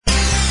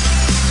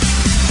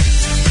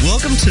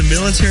Welcome to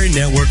Military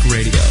Network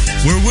Radio,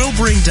 where we'll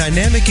bring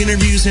dynamic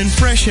interviews and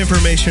fresh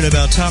information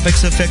about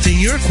topics affecting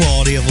your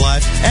quality of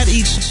life at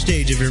each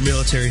stage of your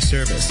military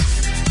service.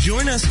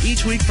 Join us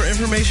each week for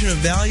information of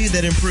value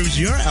that improves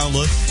your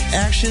outlook,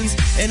 actions,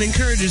 and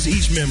encourages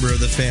each member of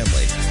the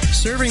family.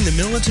 Serving the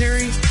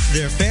military,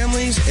 their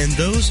families, and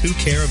those who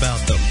care about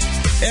them.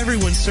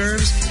 Everyone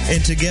serves, and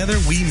together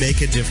we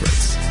make a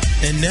difference.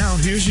 And now,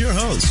 here's your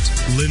host,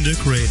 Linda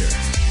Crater.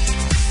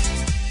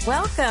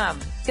 Welcome.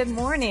 Good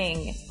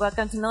morning.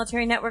 Welcome to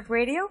Military Network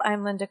Radio.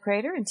 I'm Linda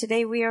Crater, and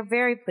today we are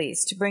very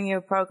pleased to bring you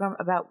a program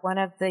about one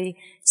of the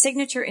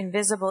signature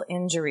invisible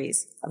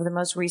injuries of the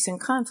most recent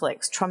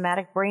conflicts,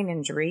 traumatic brain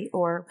injury,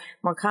 or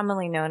more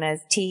commonly known as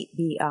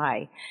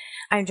TBI.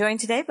 I'm joined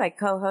today by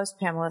co-host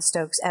Pamela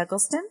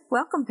Stokes-Eggleston.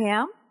 Welcome,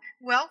 Pam.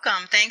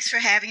 Welcome. Thanks for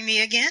having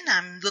me again.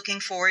 I'm looking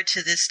forward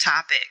to this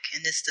topic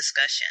and this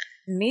discussion.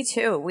 Me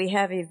too. We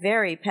have a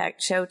very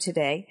packed show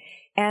today.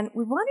 And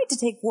we wanted to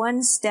take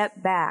one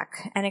step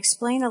back and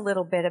explain a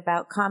little bit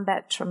about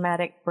combat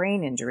traumatic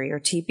brain injury,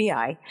 or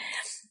TBI,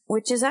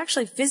 which is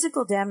actually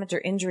physical damage or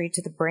injury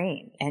to the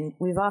brain. And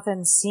we've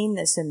often seen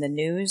this in the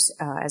news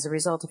as a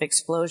result of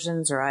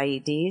explosions or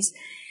IEDs.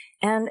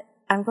 And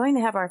I'm going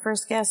to have our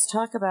first guest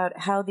talk about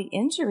how the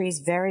injuries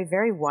vary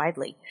very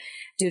widely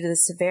due to the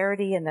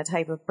severity and the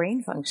type of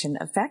brain function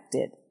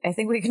affected. I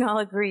think we can all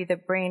agree the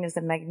brain is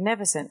a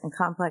magnificent and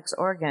complex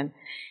organ,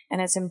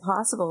 and it's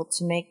impossible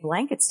to make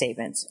blanket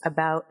statements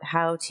about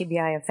how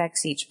TBI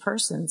affects each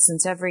person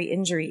since every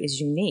injury is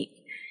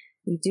unique.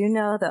 We do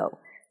know, though,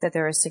 that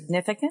there are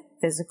significant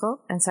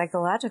physical and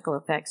psychological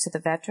effects to the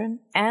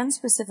veteran and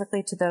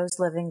specifically to those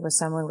living with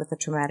someone with a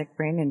traumatic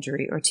brain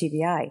injury, or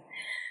TBI.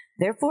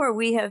 Therefore,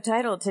 we have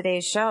titled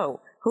today's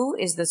show, Who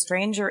is the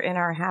Stranger in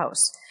Our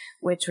House?,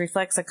 which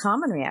reflects a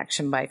common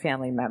reaction by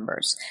family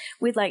members.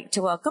 We'd like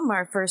to welcome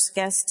our first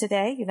guest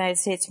today, United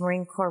States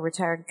Marine Corps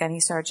retired Gunny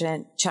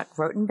Sergeant Chuck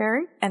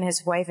Rotenberry and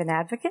his wife and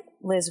advocate,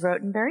 Liz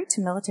Rotenberry,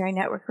 to Military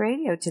Network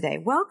Radio today.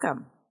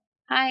 Welcome.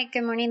 Hi,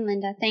 good morning,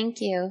 Linda.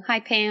 Thank you.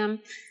 Hi, Pam.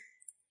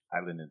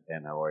 Hi, Linda and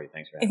Pam. How are you?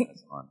 Thanks for having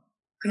us on.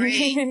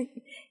 Great.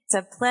 It's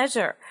a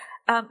pleasure.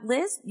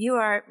 Liz, you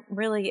are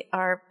really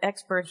our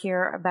expert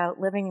here about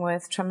living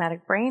with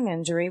traumatic brain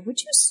injury. Would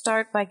you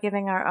start by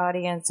giving our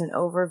audience an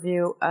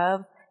overview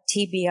of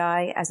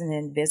TBI as an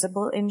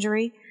invisible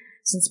injury?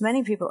 Since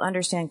many people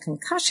understand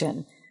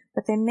concussion,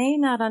 but they may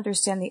not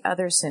understand the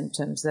other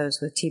symptoms those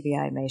with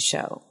TBI may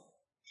show.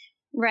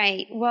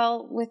 Right.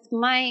 Well, with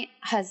my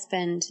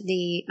husband,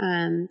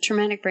 the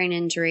traumatic brain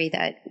injury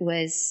that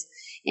was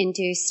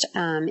induced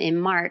in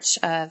March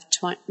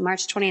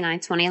 29,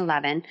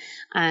 2011,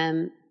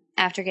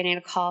 after getting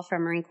a call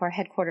from Marine Corps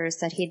headquarters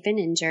that he'd been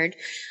injured,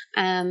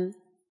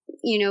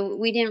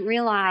 we didn't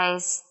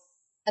realize,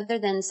 other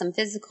than some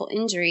physical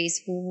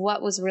injuries,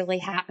 what was really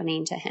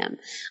happening to him.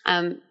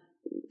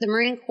 The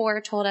Marine Corps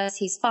told us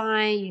he's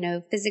fine,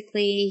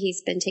 physically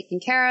he's been taken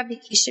care of,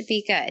 he should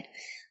be good.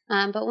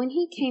 But when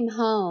he came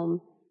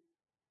home,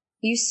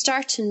 you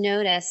start to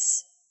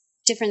notice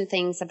different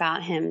things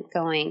about him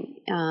going.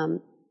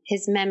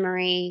 His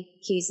memory,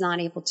 he's not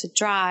able to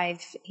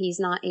drive, he's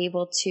not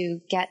able to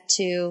get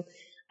to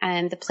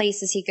the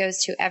places he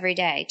goes to every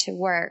day, to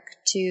work,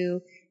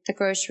 to the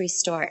grocery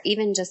store,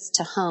 even just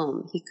to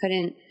home. He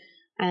couldn't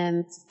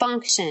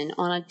function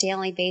on a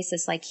daily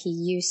basis like he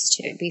used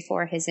to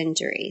before his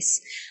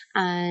injuries.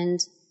 And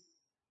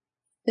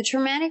the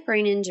traumatic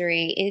brain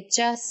injury, it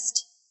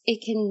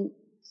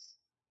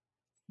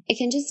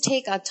can just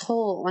take a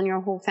toll on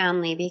your whole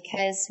family,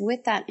 because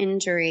with that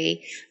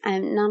injury,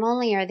 not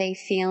only are they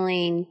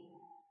feeling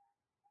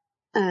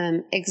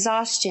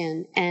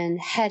exhaustion and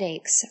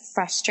headaches,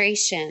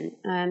 frustration,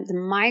 the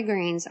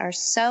migraines are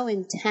so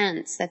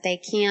intense that they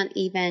can't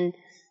even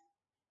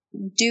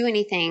do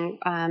anything.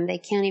 They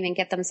can't even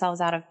get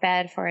themselves out of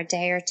bed for a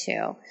day or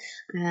two.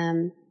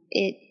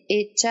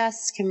 It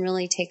just can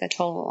really take a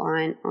toll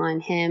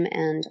on him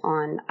and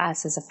on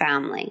us as a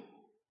family.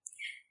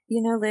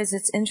 Liz,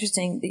 it's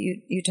interesting that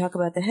you talk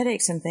about the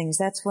headaches and things.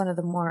 That's one of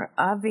the more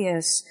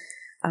obvious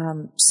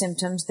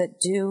symptoms that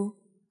do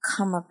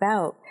come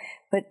about.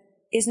 But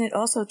isn't it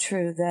also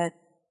true that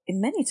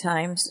many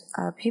times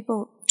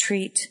people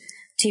treat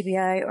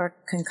TBI or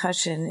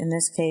concussion, in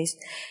this case,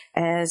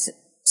 as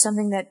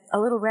something that a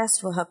little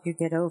rest will help you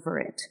get over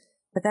it?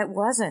 But that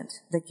wasn't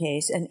the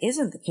case and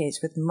isn't the case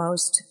with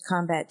most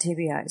combat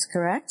TBIs,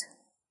 correct?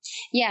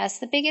 Yes,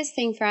 the biggest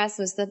thing for us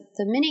was the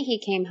minute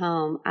he came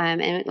home,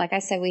 and like I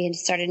said, we had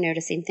started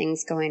noticing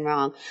things going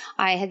wrong.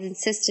 I had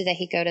insisted that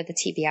he go to the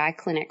TBI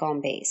clinic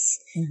on base.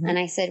 Mm-hmm. And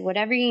I said,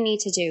 whatever you need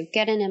to do,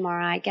 get an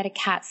MRI, get a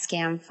CAT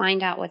scan,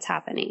 find out what's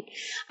happening.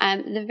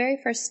 The very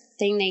first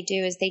thing they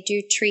do is they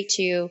do treat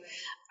you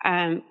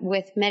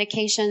with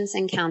medications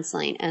and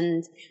counseling,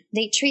 and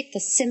they treat the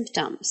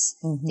symptoms.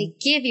 Mm-hmm. They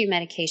give you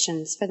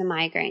medications for the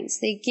migraines.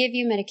 They give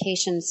you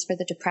medications for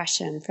the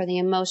depression, for the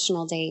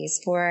emotional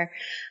days, for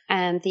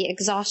the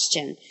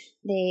exhaustion.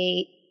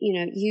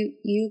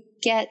 You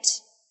get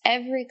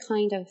every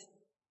kind of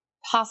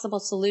possible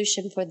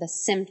solution for the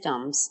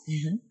symptoms.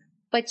 Mm-hmm.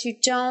 but you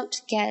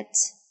don't get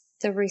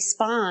the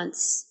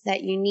response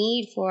that you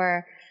need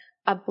for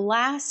a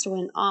blast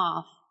went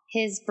off.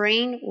 His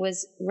brain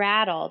was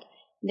rattled,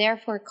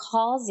 therefore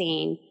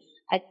causing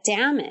a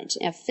damage,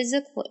 a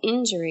physical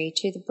injury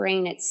to the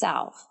brain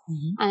itself.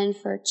 Mm-hmm. And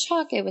for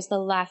Chuck, it was the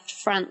left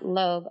front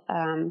lobe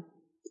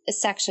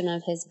section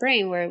of his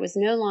brain where it was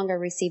no longer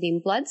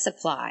receiving blood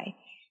supply.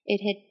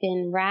 It had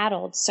been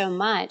rattled so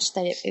much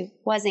that it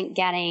wasn't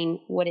getting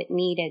what it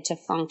needed to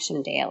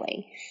function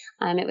daily.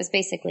 It was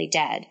basically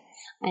dead.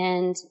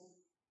 And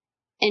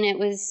it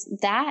was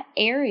that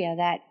area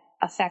that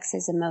affects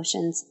his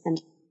emotions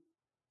and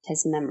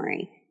his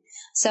memory.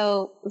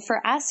 So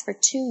for us, for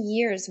 2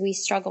 years, we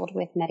struggled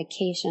with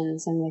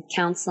medications and with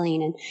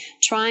counseling and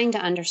trying to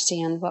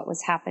understand what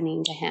was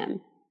happening to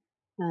him.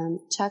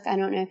 Chuck, I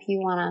don't know if you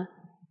want to...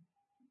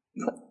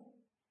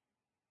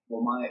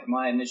 Well,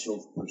 my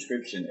initial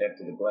prescription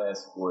after the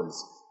blast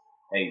was,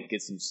 hey,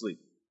 get some sleep.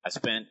 I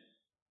spent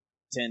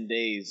 10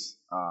 days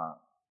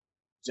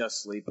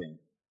just sleeping.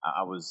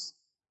 I was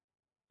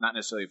not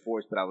necessarily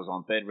forced, but I was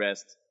on bed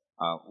rest.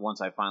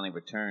 Once I finally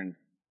returned,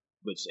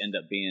 which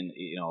ended up being,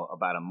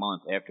 about a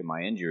month after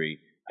my injury,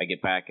 I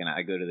get back and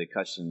I go to the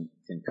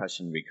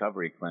concussion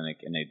recovery clinic,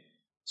 and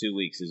 2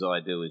 weeks is all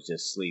I do is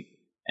just sleep.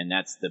 And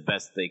that's the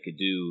best they could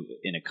do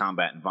in a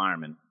combat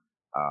environment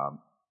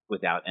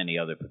without any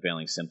other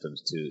prevailing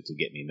symptoms to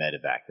get me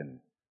medevac. And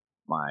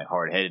my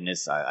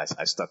hard-headedness,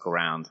 I stuck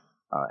around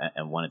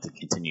and wanted to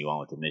continue on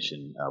with the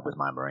mission with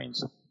my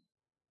Marines.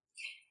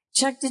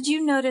 Chuck, did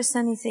you notice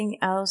anything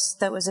else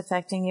that was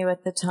affecting you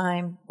at the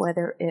time,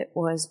 whether it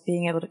was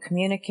being able to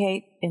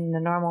communicate in the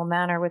normal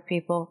manner with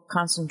people,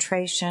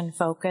 concentration,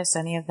 focus,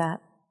 any of that?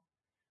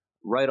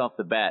 Right off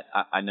the bat,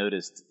 I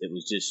noticed it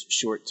was just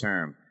short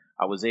term.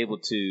 I was able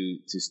to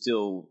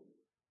still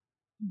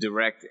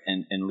direct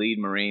and lead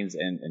Marines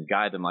and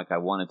guide them like I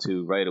wanted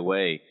to right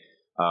away,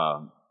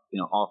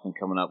 often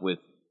coming up with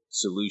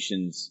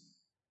solutions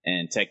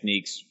and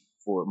techniques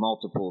for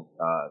multiple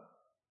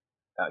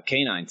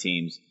canine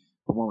teams.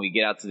 But when we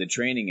get out to the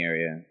training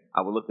area,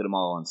 I would look at them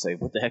all and say,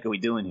 what the heck are we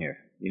doing here?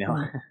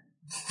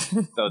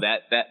 So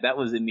that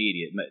was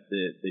immediate.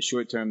 The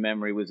short-term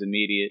memory was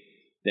immediate.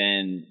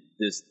 Then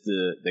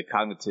the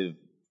cognitive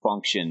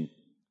function,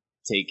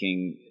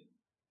 taking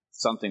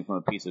something from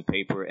a piece of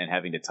paper and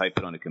having to type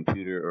it on a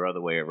computer or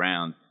other way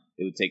around,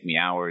 it would take me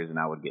hours and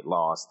I would get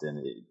lost. And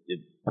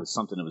it was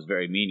something that was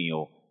very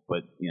menial,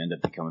 but ended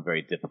up becoming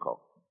very difficult.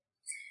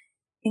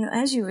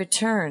 As you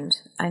returned,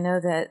 I know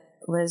that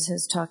Liz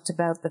has talked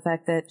about the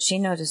fact that she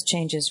noticed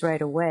changes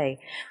right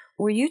away.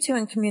 Were you two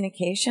in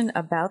communication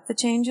about the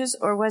changes,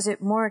 or was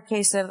it more a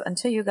case of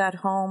until you got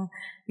home,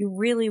 you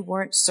really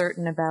weren't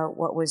certain about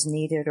what was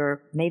needed,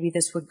 or maybe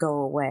this would go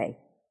away?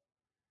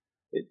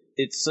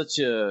 It's such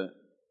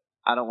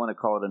I don't want to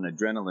call it an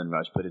adrenaline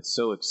rush, but it's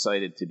so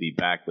excited to be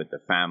back with the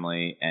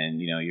family, and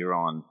you're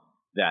on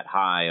that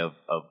high of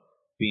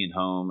being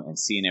home and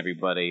seeing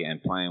everybody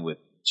and playing with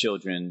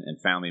children and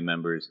family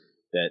members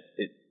that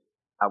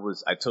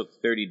I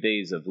took 30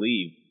 days of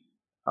leave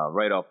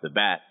right off the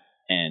bat,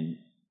 and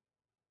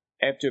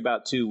after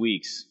about 2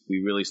 weeks,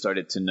 we really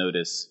started to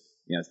notice,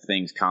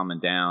 things calming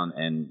down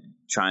and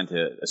trying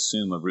to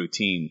assume a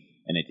routine,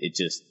 and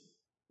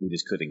we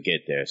just couldn't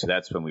get there. So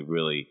that's when we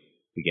really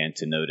began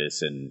to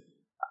notice, and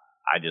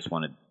I just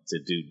wanted to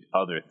do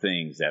other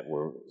things that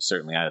were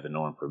certainly out of the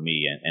norm for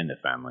me and the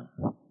family.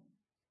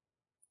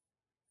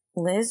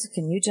 Liz,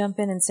 can you jump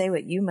in and say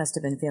what you must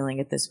have been feeling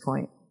at this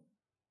point?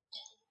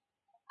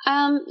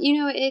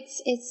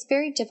 It's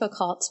very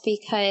difficult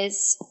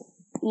because,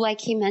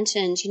 like he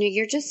mentioned,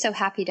 you're just so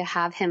happy to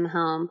have him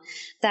home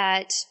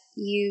that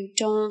you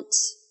don't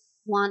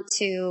want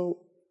to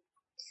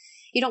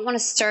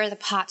stir the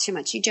pot too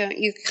much.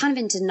 You're kind of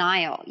in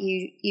denial.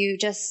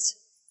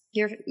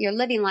 You're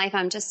living life.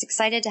 I'm just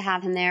excited to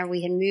have him there.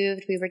 We had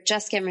moved. We were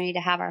just getting ready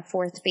to have our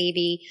fourth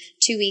baby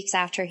 2 weeks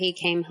after he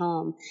came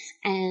home.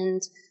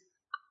 And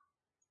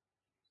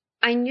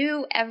I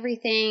knew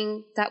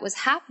everything that was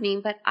happening,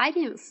 but I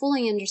didn't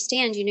fully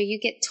understand. You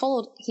get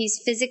told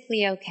he's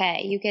physically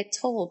okay. You get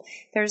told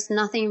there's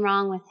nothing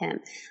wrong with him.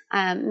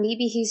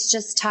 Maybe he's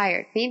just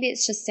tired. Maybe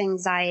it's just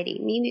anxiety.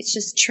 Maybe it's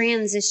just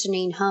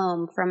transitioning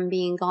home from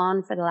being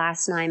gone for the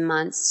last 9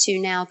 months to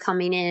now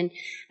coming in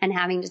and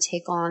having to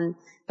take on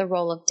the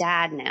role of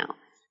dad now.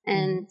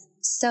 And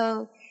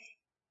so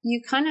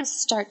you kind of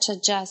start to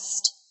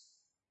just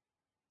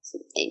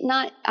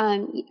not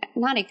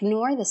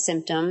ignore the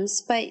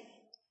symptoms, but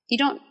you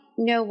don't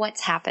know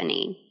what's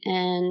happening.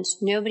 And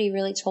nobody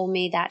really told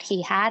me that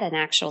he had an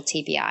actual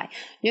TBI.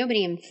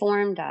 Nobody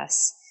informed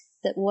us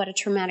that what a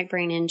traumatic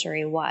brain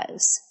injury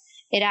was.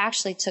 It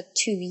actually took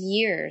 2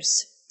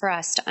 years for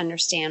us to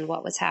understand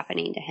what was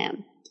happening to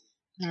him.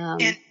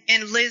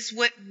 And Liz,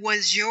 what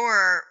was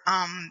your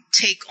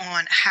take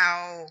on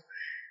how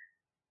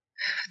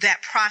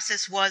that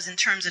process was in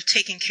terms of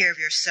taking care of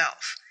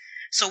yourself?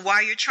 So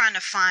while you're trying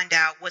to find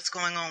out what's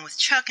going on with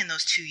Chuck in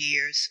those 2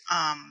 years,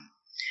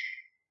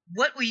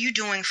 what were you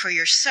doing for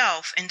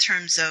yourself in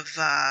terms of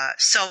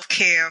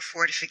self-care,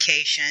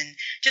 fortification,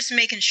 just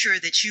making sure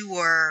that you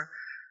were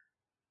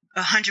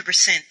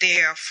 100%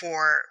 there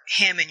for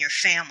him and your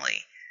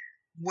family?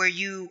 Were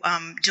you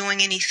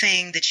doing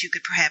anything that you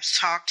could perhaps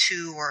talk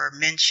to or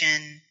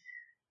mention?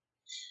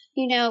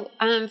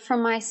 For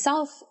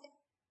myself,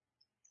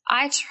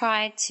 I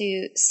try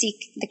to seek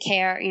the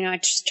care, I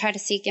just try to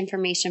seek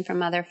information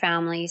from other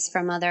families,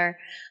 from other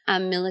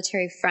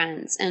military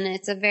friends. And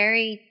it's a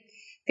very,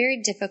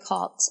 very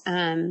difficult,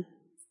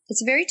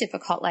 it's a very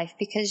difficult life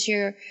because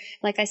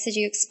like I said,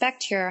 you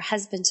expect your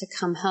husband to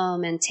come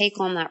home and take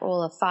on that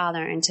role of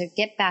father and to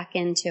get back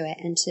into it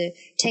and to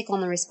take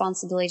on the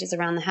responsibilities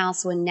around the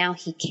house when now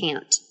he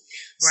can't.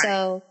 Right.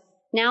 So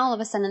now all of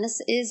a sudden,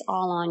 this is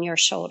all on your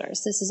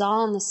shoulders. This is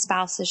all on the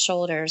spouse's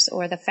shoulders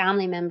or the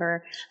family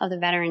member of the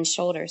veteran's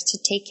shoulders to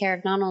take care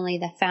of not only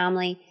the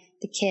family,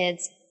 the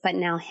kids, but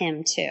now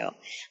him too.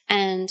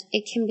 And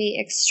it can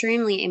be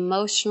extremely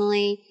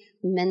emotionally,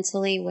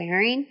 mentally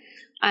wearing.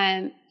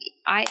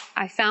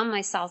 I found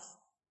myself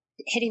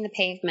hitting the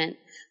pavement.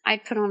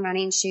 I'd put on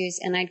running shoes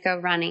and I'd go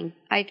running.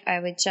 I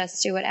would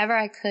just do whatever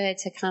I could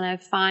to kind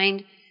of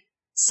find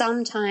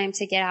some time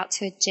to get out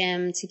to a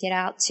gym, to get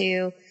out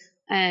to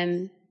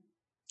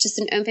just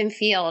an open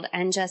field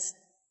and just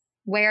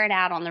wear it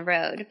out on the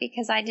road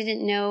because I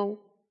didn't know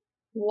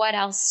what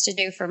else to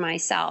do for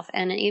myself.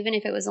 And even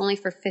if it was only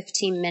for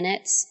 15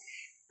 minutes,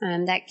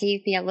 that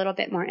gave me a little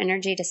bit more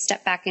energy to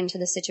step back into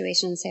the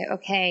situation and say,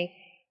 okay,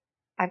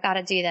 I've got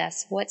to do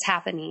this. What's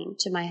happening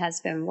to my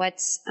husband?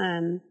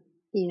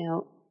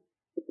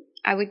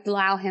 I would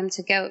allow him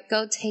to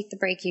go take the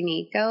break you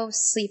need. Go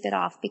sleep it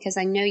off because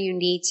I know you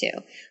need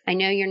to. I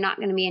know you're not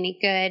going to be any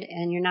good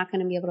and you're not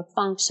going to be able to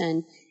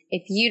function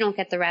if you don't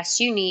get the rest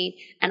you need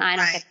and I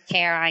don't get the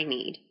care I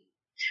need.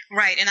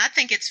 Right. And I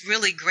think it's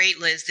really great,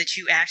 Liz, that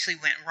you actually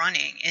went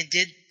running and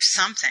did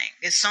something.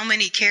 There's so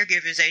many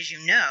caregivers, as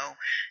you know,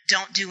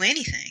 don't do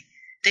anything.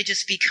 They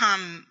just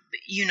become,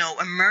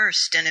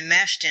 immersed and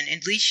enmeshed, and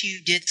at least you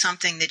did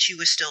something that you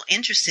were still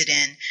interested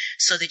in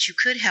so that you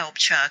could help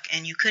Chuck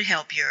and you could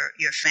help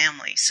your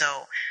family.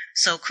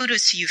 So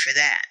kudos to you for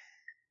that.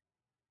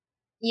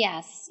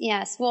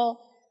 Yes. Well,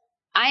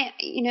 I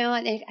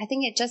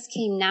think it just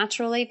came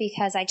naturally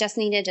because I just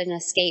needed an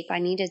escape. I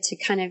needed to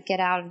kind of get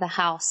out of the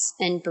house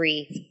and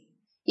breathe.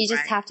 You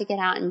just have to get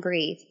out and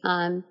breathe,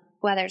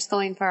 whether it's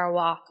going for a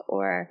walk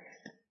or,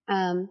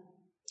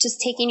 just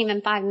taking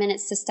even 5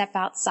 minutes to step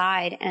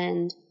outside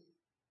and,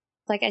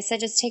 like I said,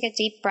 just take a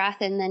deep breath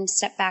and then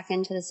step back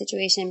into the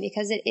situation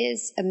because it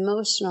is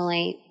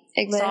emotionally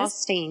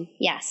exhausting. Liz?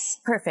 Yes.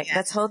 Perfect. Yeah.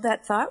 Let's hold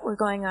that thought. We're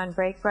going on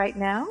break right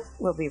now.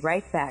 We'll be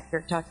right back.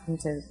 You're talking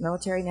to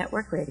Military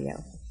Network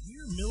Radio.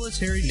 We're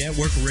Military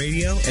Network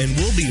Radio, and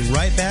we'll be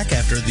right back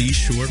after these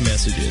short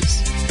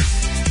messages.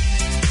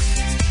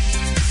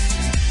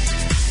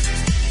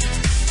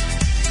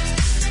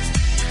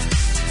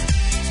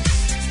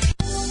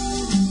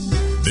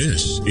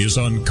 This is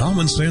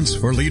Uncommon Sense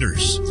for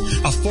Leaders,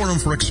 a forum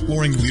for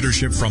exploring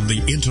leadership from the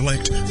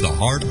intellect, the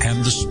heart,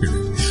 and the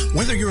spirit.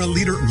 Whether you're a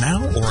leader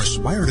now or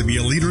aspire to be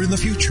a leader in the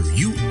future,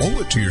 you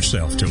owe it to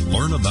yourself to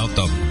learn about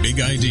the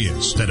big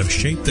ideas that have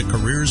shaped the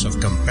careers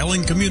of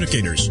compelling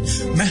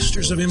communicators,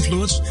 masters of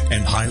influence,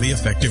 and highly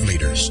effective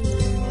leaders.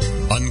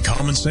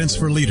 Uncommon Sense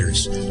for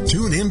Leaders.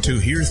 Tune in to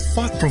hear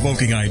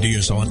thought-provoking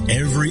ideas on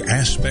every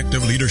aspect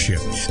of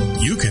leadership.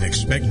 You can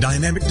expect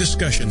dynamic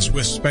discussions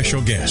with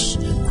special guests,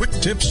 quick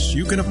tips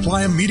you can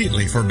apply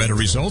immediately for better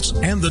results,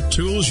 and the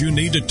tools you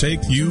need to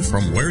take you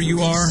from where you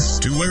are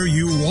to where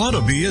you want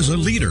to be as a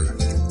leader.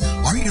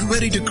 Are you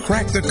ready to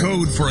crack the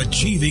code for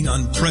achieving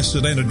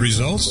unprecedented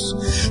results?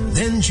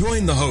 Then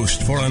join the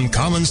host for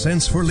Uncommon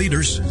Sense for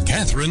Leaders,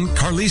 Catherine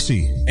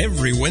Carlisi,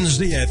 every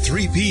Wednesday at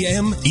 3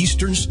 p.m.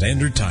 Eastern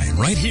Standard Time,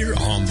 right here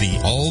on the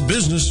All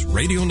Business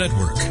Radio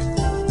Network.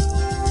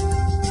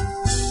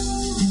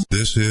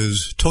 This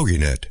is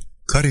TogiNet,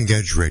 Cutting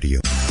Edge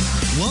Radio.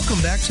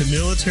 Welcome back to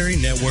Military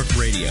Network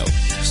Radio,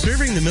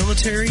 serving the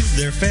military,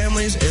 their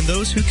families, and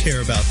those who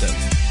care about them.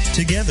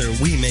 Together,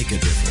 we make a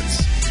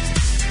difference.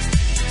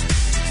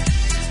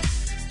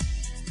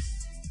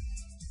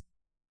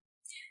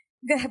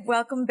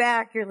 Welcome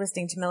back. You're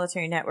listening to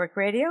Military Network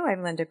Radio.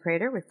 I'm Linda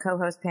Crater with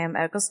co-host Pam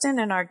Eggleston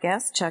and our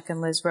guests, Chuck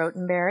and Liz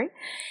Rotenberry.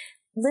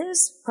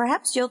 Liz,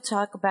 perhaps you'll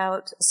talk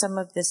about some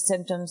of the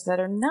symptoms that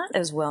are not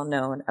as well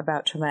known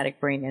about traumatic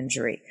brain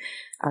injury.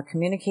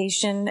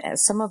 Communication,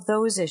 some of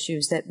those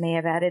issues that may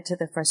have added to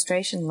the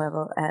frustration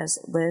level as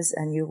Liz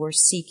and you were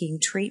seeking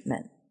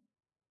treatment.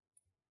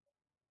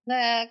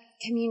 The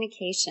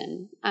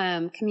communication.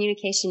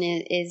 Communication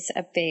is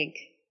a big...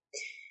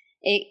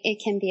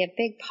 It can be a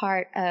big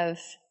part of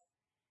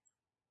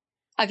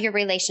your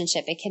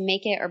relationship. It can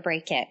make it or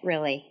break it,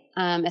 really,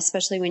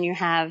 especially when you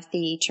have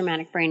the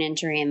traumatic brain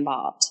injury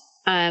involved.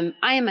 I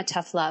am a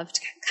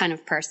tough-loved kind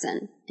of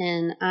person,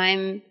 and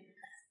I'm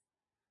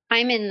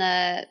in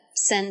the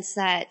sense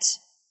that,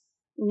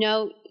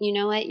 no, you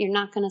know what, you're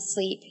not going to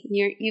sleep.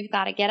 You've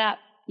got to get up.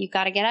 You've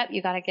got to get up.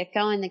 You've got to get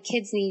going. The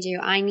kids need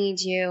you. I need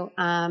you.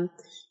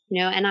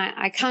 and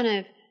I kind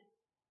of,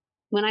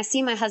 when I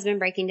see my husband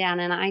breaking down,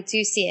 and I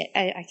do see it,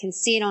 I can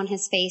see it on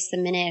his face the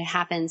minute it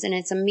happens. And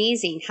it's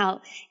amazing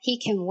how he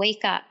can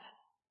wake up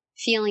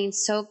feeling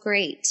so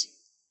great.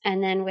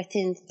 And then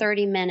within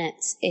 30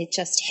 minutes, it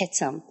just hits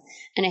him,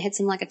 and it hits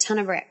him like a ton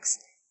of bricks.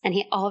 And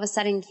he all of a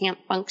sudden can't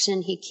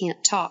function. He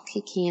can't talk.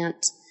 He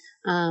can't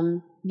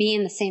be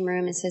in the same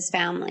room as his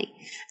family.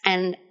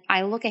 And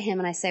I look at him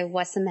and I say,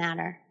 what's the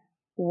matter?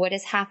 What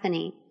is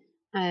happening?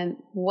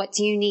 What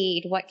do you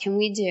need? What can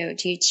we do?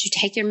 Do you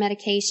take your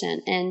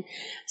medication?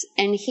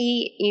 And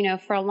he,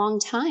 for a long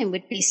time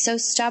would be so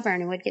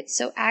stubborn and would get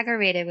so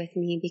aggravated with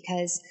me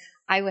because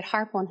I would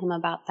harp on him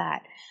about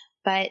that.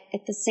 But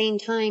at the same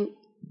time,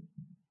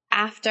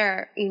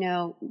 after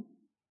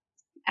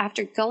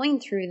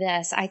going through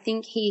this, I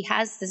think he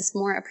has this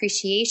more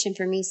appreciation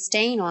for me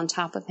staying on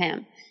top of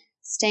him,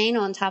 staying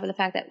on top of the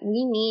fact that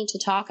we need to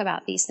talk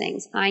about these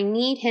things. I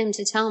need him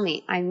to tell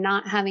me I'm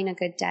not having a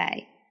good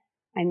day.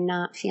 I'm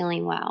not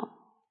feeling well.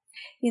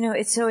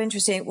 It's so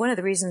interesting. One of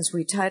the reasons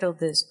we titled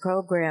this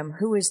program,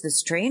 Who is the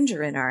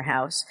Stranger in Our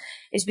House,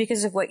 is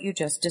because of what you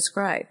just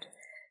described.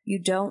 You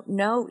don't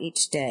know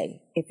each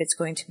day if it's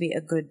going to be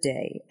a good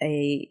day,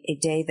 a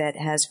day that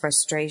has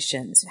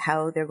frustrations,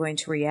 how they're going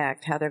to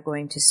react, how they're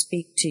going to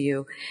speak to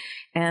you.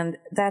 And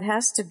that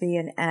has to be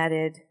an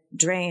added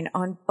drain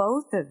on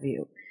both of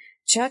you.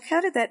 Chuck,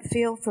 how did that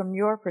feel from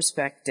your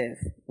perspective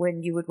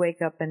when you would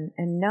wake up and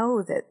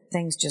know that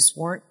things just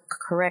weren't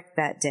correct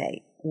that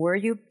day? Were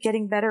you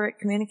getting better at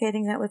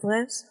communicating that with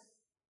Liz?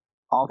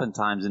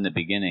 Oftentimes in the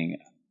beginning,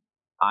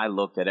 I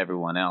looked at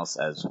everyone else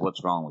as,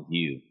 what's wrong with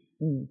you?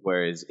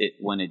 Whereas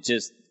when it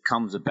just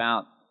comes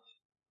about,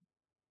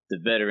 the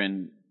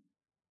veteran,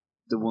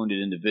 the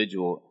wounded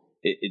individual,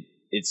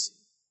 it's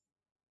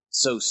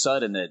so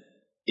sudden that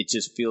it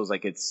just feels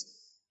like it's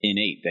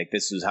innate. Like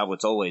this is how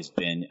it's always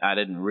been. I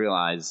didn't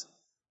realize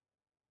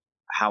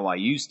how I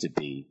used to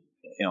be,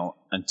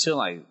 until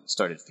I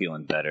started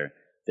feeling better,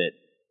 that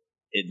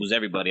it was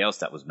everybody else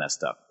that was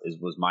messed up. It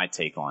was my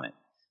take on it.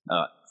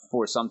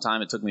 For some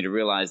time, it took me to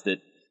realize that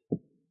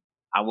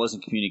I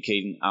wasn't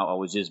communicating. I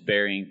was just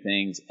burying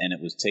things, and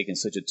it was taking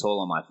such a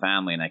toll on my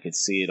family, and I could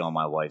see it on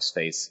my wife's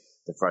face,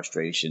 the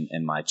frustration,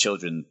 and my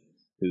children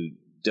who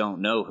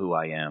don't know who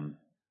I am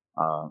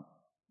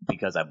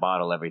because I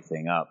bottle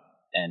everything up.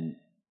 And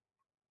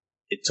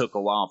it took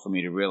a while for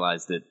me to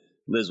realize that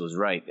Liz was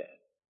right.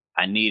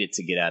 I needed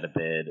to get out of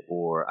bed,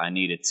 or I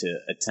needed to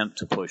attempt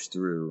to push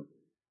through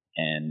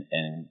and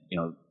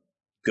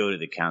go to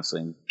the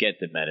counseling,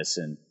 get the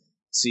medicine,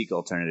 seek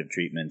alternative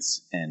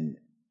treatments, and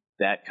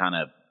that kind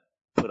of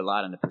put a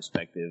lot into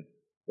perspective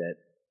that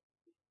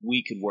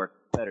we could work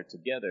better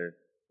together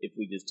if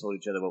we just told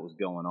each other what was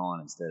going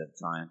on instead of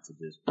trying to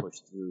just push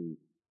through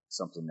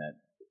something that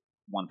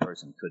one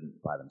person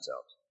couldn't by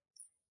themselves.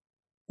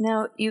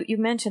 Now, you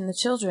mentioned the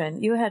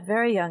children. You had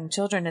very young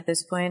children at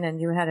this point,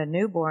 and you had a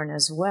newborn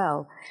as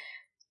well.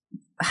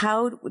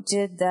 How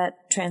did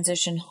that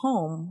transition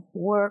home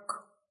work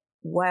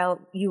while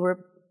you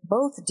were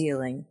both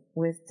dealing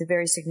with the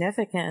very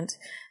significant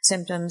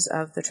symptoms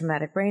of the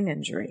traumatic brain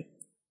injury?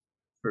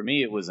 For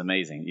me, it was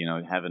amazing.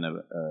 Having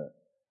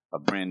a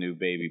brand new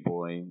baby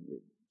boy,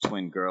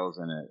 twin girls,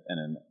 and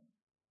an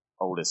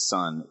oldest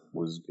son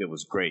it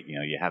was great.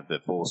 You have the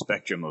full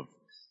spectrum of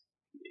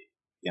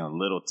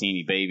little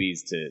teeny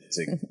babies to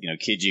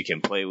kids you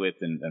can play with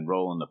and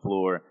roll on the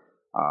floor.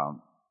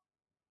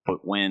 But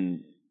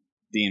when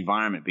the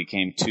environment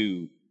became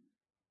too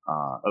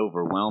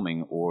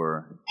overwhelming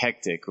or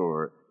hectic,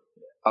 or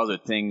other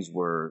things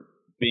were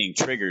being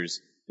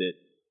triggers, that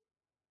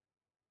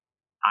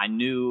I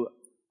knew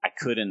I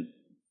couldn't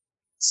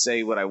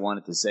say what I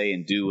wanted to say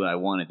and do what I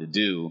wanted to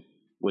do,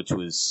 which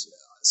was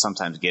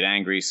sometimes get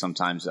angry.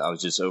 Sometimes I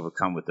was just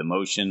overcome with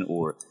emotion,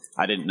 or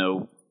I didn't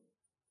know,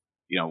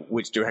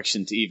 which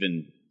direction to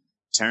even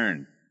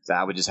turn. So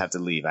I would just have to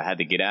leave. I had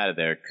to get out of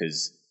there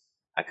because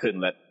I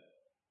couldn't let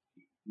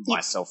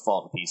myself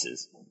fall to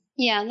pieces.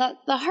 Yeah.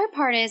 The hard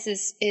part is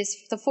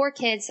the 4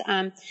 kids,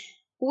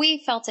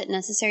 we felt it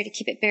necessary to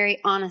keep it very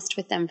honest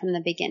with them from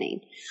the beginning.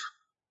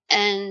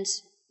 And,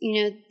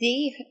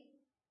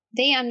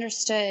 they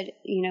understood,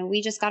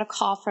 we just got a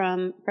call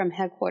from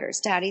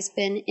headquarters. Daddy's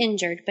been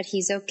injured, but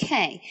he's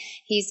okay.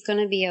 He's going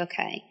to be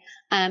okay.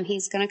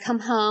 He's going to come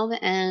home,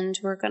 and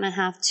we're going to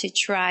have to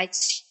try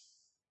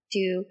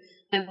to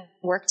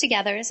work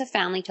together as a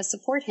family to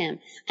support him.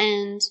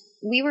 And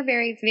we were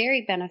very,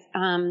 very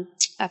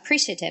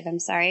appreciative.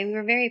 We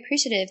were very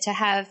appreciative to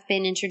have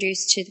been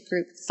introduced to the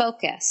group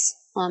Focus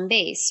on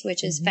Base,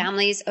 which is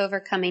Families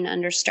Overcoming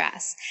Under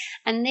Stress.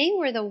 And they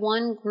were the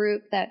one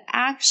group that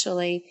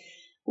actually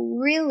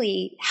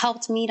really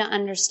helped me to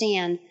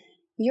understand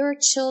your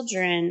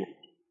children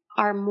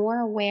are more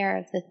aware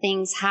of the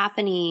things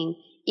happening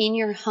in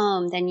your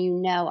home than you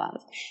know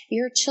of.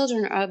 Your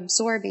children are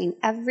absorbing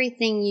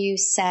everything you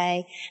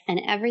say and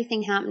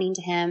everything happening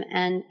to him.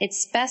 And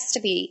it's best to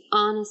be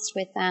honest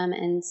with them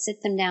and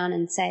sit them down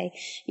and say,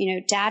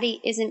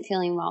 Daddy isn't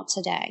feeling well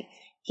today.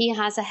 He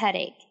has a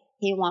headache.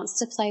 He wants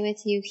to play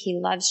with you. He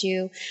loves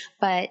you,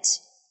 but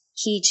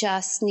he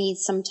just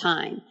needs some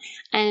time.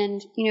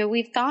 And,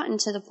 we've gotten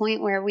to the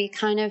point where we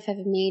kind of have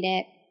made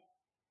it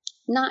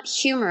not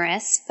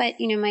humorous, but,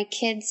 my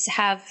kids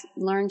have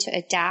learned to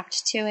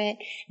adapt to it.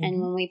 Mm-hmm.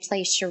 And when we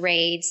play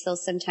charades, they'll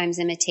sometimes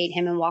imitate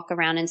him and walk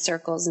around in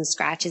circles and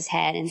scratch his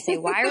head and say,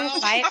 why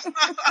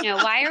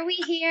are we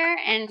here?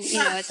 And,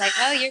 it's like,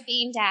 oh, you're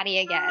being daddy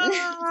again.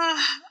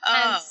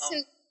 So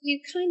you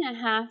kind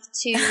of have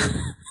to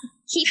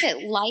keep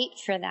it light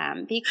for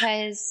them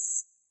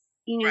because,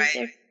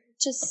 right.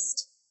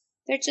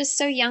 they're just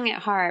so young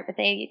at heart, but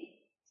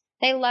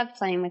they love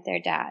playing with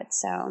their dad.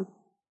 So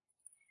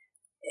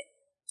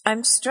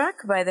I'm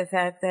struck by the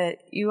fact that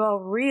you all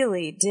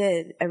really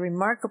did a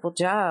remarkable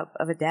job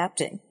of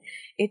adapting.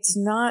 It's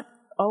not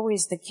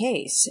always the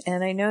case.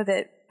 And I know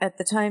that at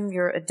the time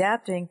you're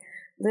adapting,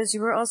 Liz,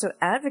 you were also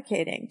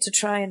advocating to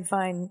try and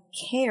find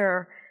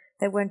care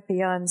that went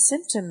beyond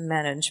symptom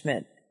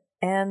management.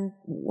 And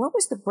what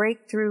was the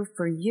breakthrough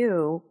for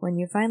you when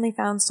you finally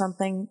found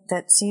something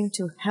that seemed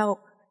to help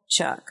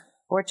Chuck?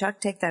 Or Chuck,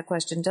 take that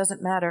question,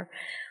 doesn't matter.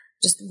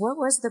 Just what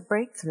was the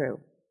breakthrough?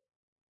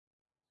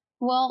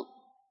 Well,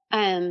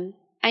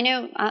 I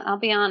know, I'll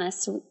be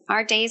honest,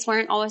 our days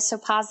weren't always so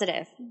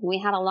positive. We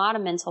had a lot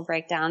of mental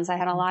breakdowns. I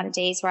had a lot of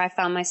days where I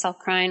found myself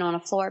crying on a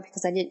floor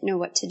because I didn't know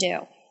what to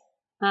do.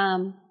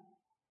 And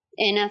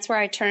that's where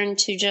I turned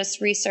to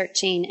just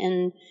researching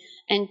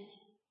and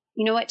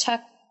you know what,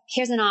 Chuck,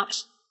 here's an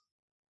option.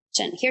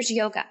 Here's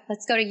yoga.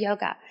 Let's go to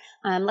yoga.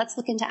 Let's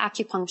look into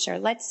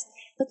acupuncture. Let's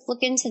look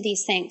into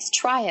these things.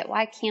 Try it.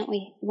 Why can't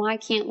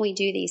we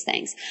do these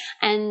things?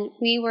 And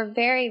we were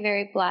very,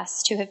 very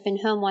blessed to have been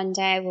home one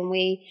day when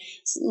we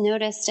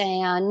noticed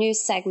a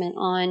news segment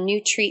on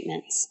new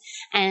treatments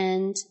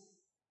and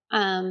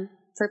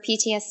for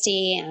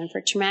PTSD and for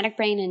traumatic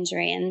brain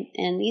injury.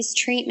 And these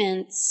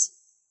treatments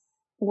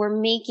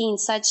were making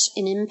such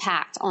an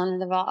impact on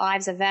the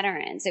lives of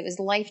veterans. It was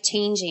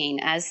life-changing,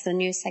 as the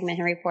news segment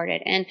had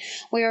reported. And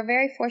we were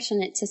very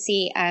fortunate to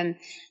see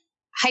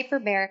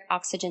hyperbaric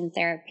oxygen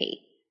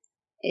therapy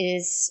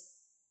is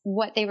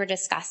what they were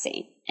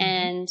discussing.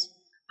 Mm-hmm.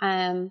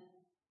 And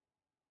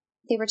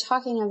they were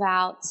talking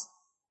about,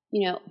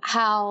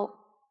 how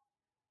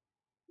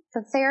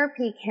the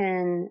therapy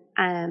can,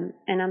 and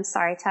I'm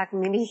sorry, Chuck,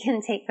 maybe you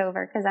can take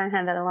over because I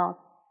have it a little.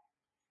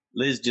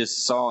 Liz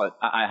just saw it.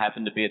 I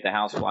happened to be at the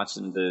house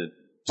watching the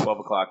 12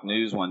 o'clock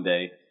news one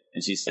day,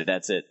 and she said,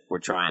 that's it. We're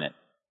trying it.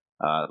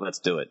 Let's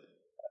do it.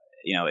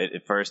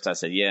 At first I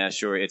said, yeah,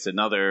 sure. It's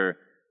another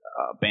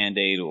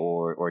Band-Aid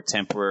or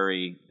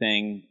temporary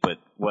thing, but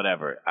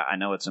whatever. I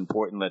know it's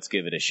important. Let's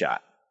give it a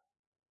shot.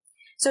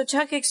 So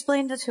Chuck,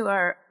 explain to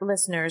our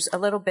listeners a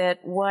little bit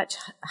what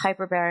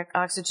hyperbaric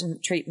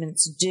oxygen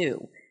treatments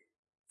do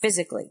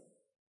physically.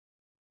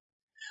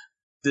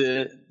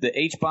 The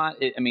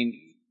HBOT,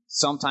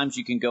 sometimes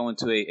you can go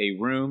into a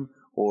room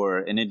or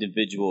an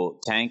individual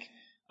tank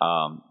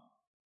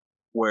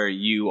where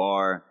you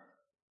are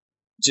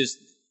just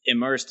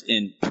immersed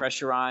in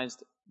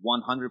pressurized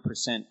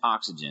 100%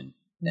 oxygen.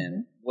 Mm-hmm.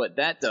 And what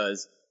that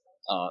does,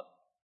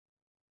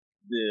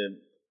 the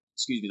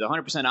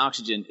 100%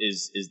 oxygen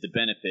is the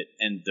benefit,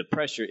 and the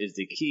pressure is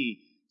the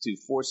key to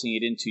forcing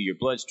it into your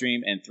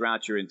bloodstream and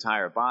throughout your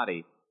entire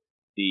body.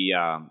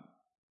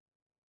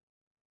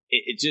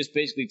 It just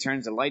basically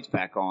turns the lights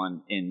back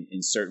on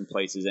in certain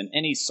places, and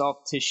any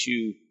soft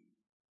tissue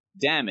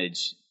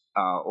damage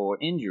or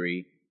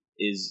injury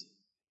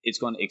it's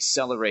going to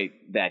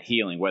accelerate that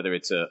healing, whether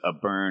it's a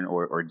burn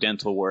or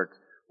dental work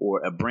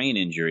or a brain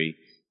injury.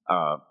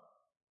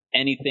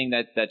 Anything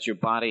that your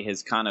body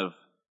has kind of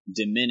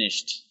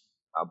diminished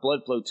blood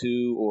flow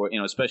to, or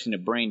especially in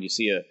the brain, you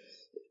see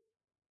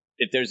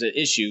if there's an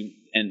issue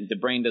and the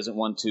brain doesn't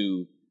want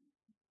to,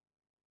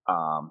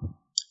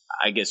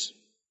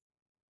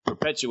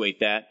 perpetuate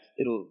that,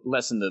 it'll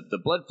lessen the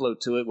blood flow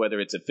to it, whether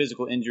it's a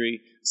physical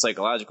injury,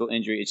 psychological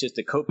injury. It's just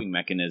a coping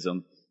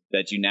mechanism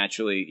that you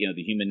naturally,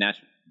 the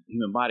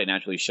human body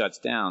naturally shuts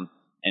down,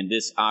 and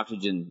this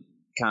oxygen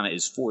kind of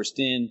is forced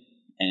in,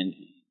 and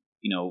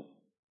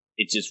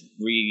it just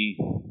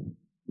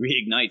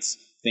reignites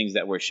things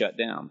that were shut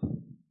down.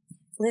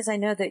 Liz, I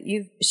know that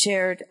you've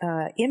shared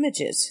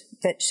images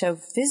that show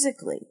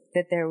physically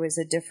that there was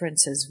a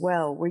difference as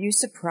well. Were you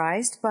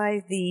surprised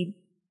by the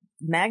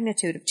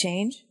magnitude of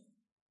change?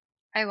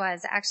 I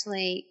was.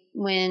 Actually,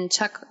 when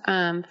Chuck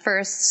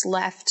first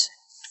left,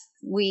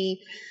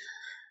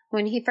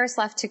 when he first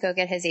left to go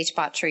get his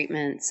HBOT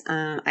treatments,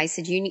 I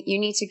said, you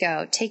need to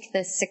go. Take the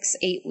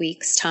 6-8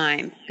 weeks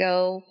time.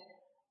 Go,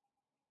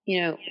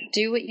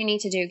 do what you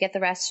need to do. Get the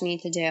rest you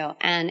need to do.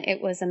 And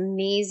it was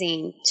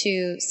amazing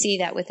to see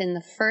that within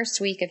the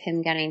first week of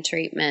him getting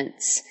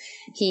treatments,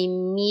 he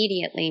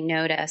immediately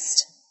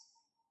noticed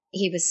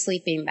he was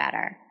sleeping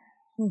better.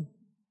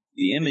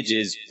 The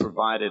images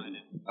provided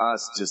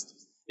us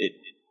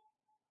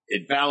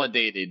it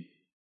validated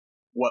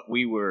what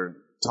we were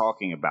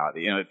talking about.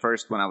 At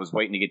first when I was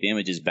waiting to get the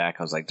images back,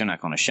 I was like, they're not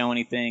going to show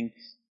anything.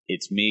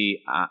 It's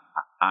me.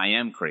 I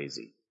am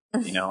crazy.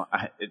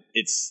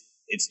 It's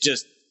it's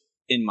just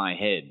in my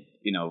head,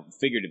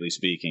 figuratively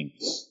speaking,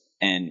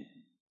 and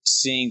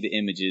seeing the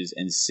images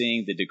and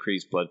seeing the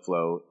decreased blood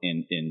flow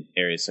in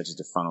areas such as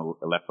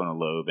the left frontal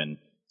lobe and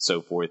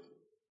so forth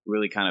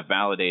really kind of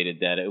validated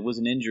that it was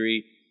an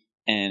injury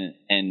and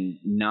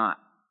not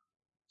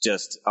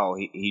just,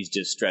 he's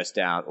just stressed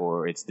out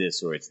or it's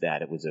this or it's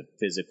that. It was a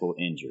physical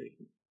injury.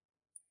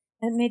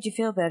 That made you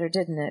feel better,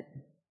 didn't it?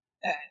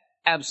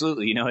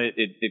 Absolutely.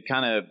 It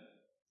kind of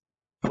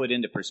put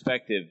into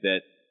perspective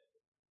that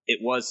it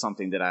was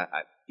something that I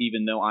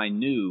even though I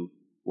knew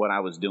what I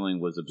was doing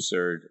was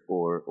absurd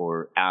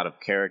or out of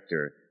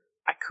character,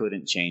 I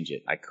couldn't change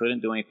it. I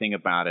couldn't do anything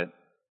about it.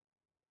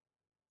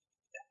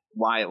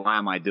 Why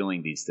am I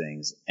doing these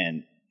things?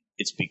 And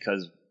it's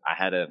because I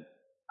had a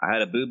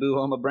boo-boo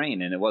on my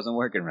brain and it wasn't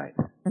working right.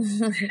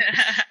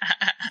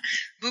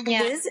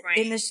 Liz,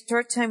 in the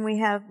short time we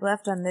have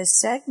left on this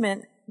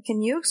segment,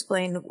 can you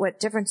explain what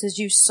differences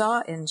you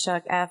saw in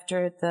Chuck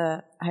after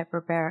the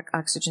hyperbaric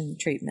oxygen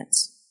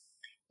treatments?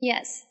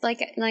 Yes,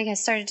 like I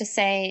started to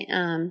say,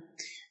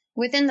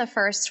 within the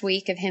first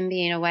week of him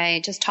being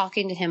away, just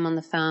talking to him on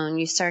the phone,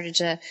 you started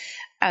to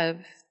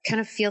kind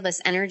of feel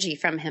this energy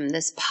from him,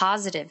 this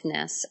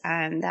positiveness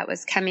that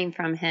was coming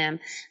from him.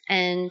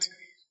 And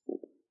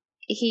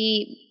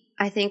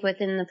I think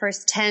within the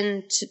first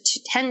 10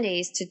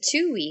 days to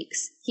 2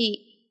 weeks,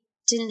 he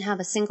didn't have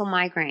a single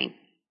migraine.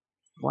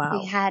 Wow.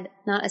 He had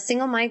not a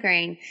single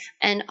migraine.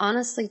 And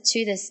honestly,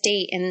 to this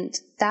date, and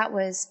that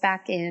was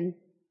back in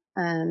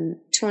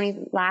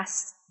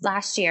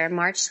last year,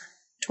 March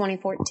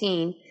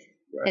 2014,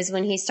 right, is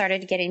when he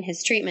started getting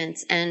his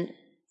treatments. And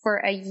for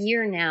a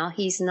year now,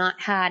 he's not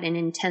had an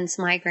intense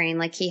migraine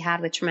like he had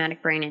with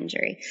traumatic brain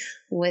injury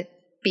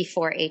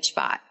before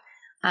HBOT.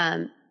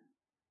 And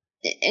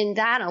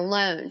that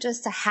alone,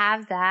 just to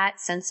have that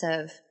sense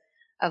of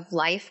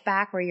life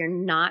back where you're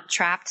not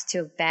trapped to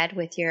a bed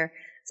with your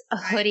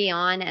hoodie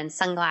on and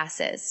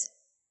sunglasses.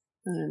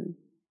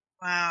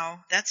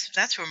 Wow,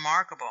 that's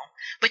remarkable.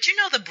 But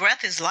the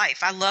breath is life.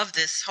 I love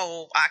this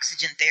whole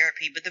oxygen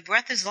therapy, but the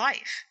breath is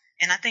life.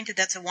 And I think that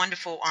that's a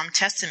wonderful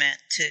testament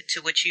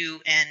to what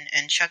you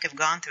and Chuck have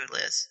gone through,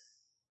 Liz.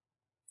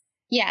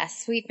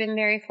 Yes, we've been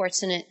very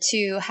fortunate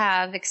to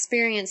have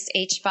experienced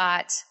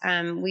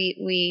HBOT.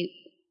 We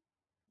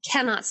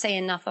cannot say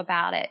enough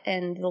about it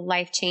and the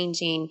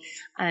life-changing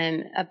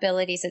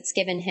abilities it's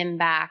given him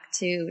back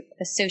to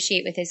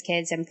associate with his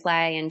kids and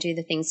play and do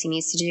the things he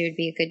needs to do to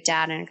be a good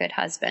dad and a good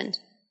husband.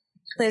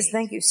 Liz,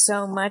 thank you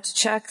so much.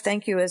 Chuck,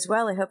 thank you as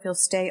well. I hope you'll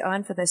stay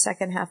on for the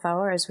second half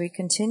hour as we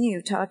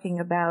continue talking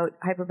about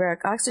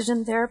hyperbaric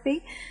oxygen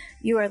therapy.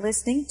 You are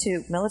listening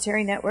to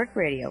Military Network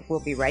Radio.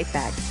 We'll be right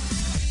back.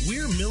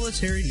 We're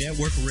Military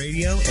Network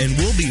Radio, and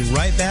we'll be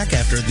right back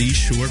after these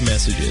short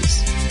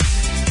messages.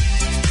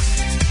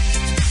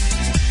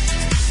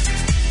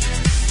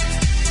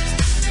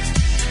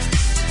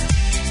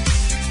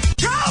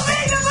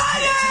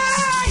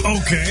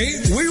 Okay,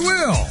 we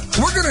will.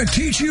 We're going to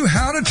teach you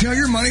how to tell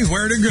your money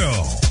where to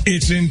go.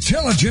 It's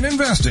Intelligent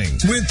Investing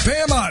with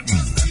Pam Otten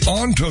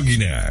on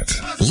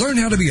TogiNet. Learn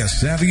how to be a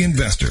savvy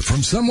investor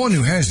from someone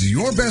who has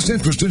your best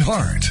interest at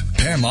heart.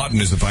 Pam Otten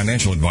is a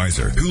financial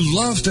advisor who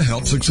loves to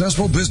help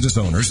successful business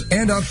owners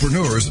and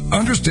entrepreneurs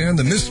understand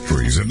the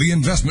mysteries of the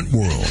investment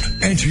world.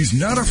 And she's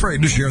not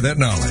afraid to share that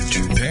knowledge.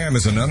 Pam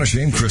is an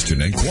unashamed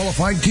Christian and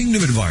qualified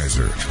kingdom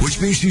advisor, which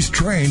means she's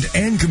trained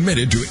and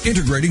committed to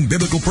integrating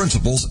biblical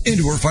principles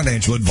into her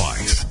financial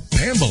advice.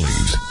 Pam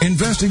believes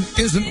investing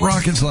isn't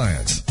rocket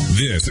science.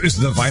 This is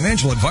the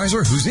financial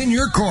advisor who's in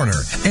your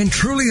corner and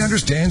truly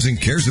understands and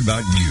cares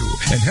about you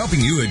and helping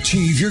you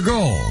achieve your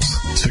goals.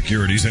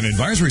 Securities and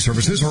advisory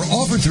services are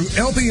offered through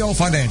LPL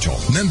Financial,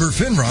 member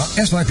FINRA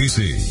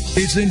SIPC.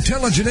 It's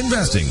Intelligent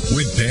Investing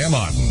with Pam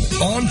Otten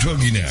on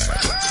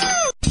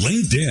TogiNet.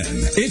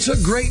 LinkedIn. It's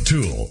a great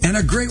tool and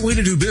a great way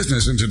to do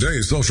business in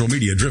today's social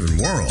media-driven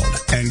world.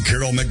 And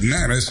Carol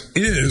McManus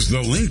is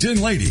the LinkedIn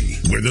Lady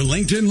with the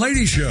LinkedIn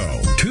Lady Show,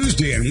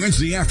 Tuesday and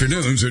Wednesday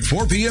afternoons at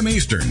 4 p.m.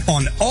 Eastern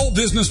on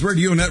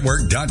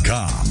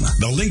allbusinessradionetwork.com.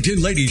 The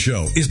LinkedIn Lady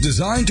Show is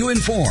designed to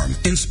inform,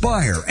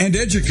 inspire, and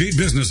educate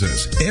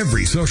businesses.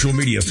 Every social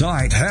media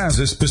site has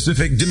a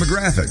specific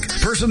demographic,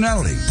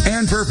 personality,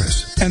 and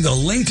purpose. And the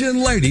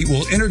LinkedIn Lady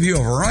will interview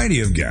a variety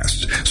of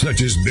guests,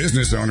 such as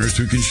business owners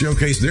who can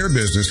showcase their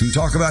business and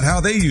talk about how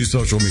they use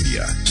social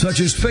media, such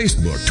as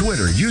Facebook,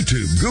 Twitter,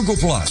 YouTube, Google+,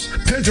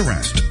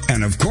 Pinterest,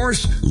 and of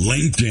course,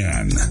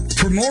 LinkedIn.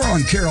 For more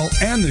on Carol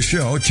and the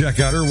show,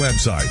 check out her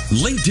website,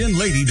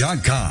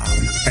 LinkedInLady.com.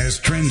 As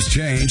trends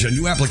change and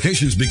new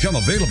applications become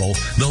available,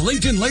 the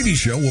LinkedIn Lady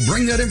Show will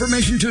bring that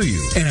information to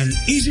you in an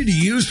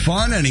easy-to-use,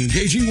 fun, and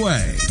engaging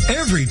way.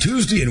 Every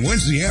Tuesday and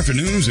Wednesday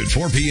afternoons at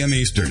 4 p.m.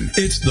 Eastern,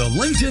 it's the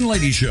LinkedIn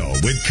Lady Show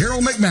with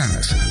Carol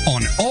McManus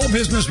on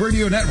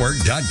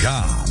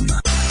allbusinessradionetwork.com.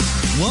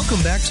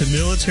 Welcome back to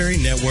Military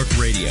Network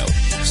Radio,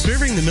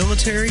 serving the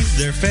military,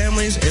 their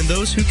families, and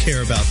those who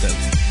care about them.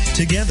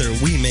 Together,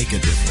 we make a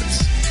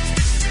difference.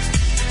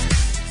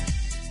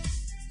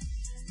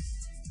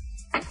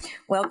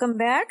 Welcome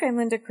back. I'm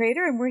Linda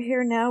Crater, and we're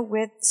here now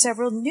with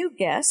several new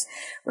guests.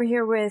 We're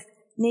here with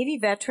Navy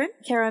veteran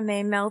Kara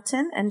Mae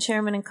Melton and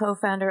chairman and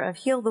co-founder of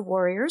Heal the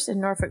Warriors in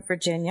Norfolk,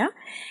 Virginia.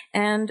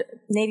 And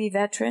Navy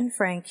veteran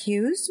Frank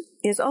Hughes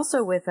is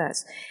also with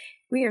us.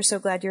 We are so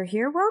glad you're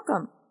here.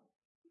 Welcome.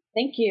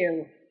 Thank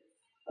you.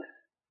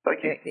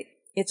 Thank you.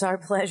 It's our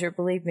pleasure,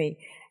 believe me.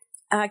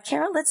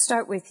 Kara, let's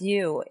start with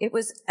you. It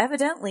was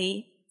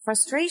evidently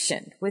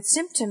frustration with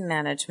symptom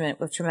management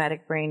with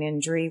traumatic brain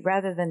injury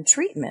rather than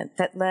treatment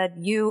that led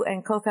you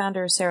and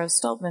co-founder Sarah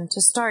Stoltman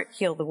to start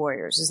Heal the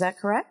Warriors. Is that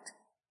correct?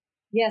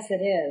 Yes, it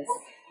is.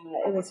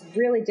 It was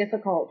really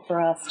difficult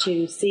for us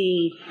to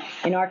see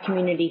in our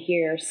community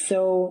here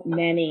so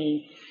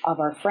many of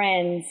our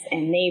friends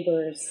and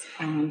neighbors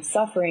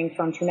suffering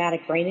from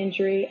traumatic brain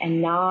injury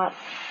and not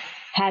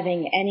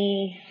having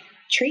any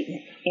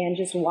treatment, and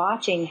just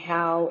watching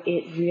how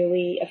it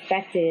really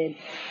affected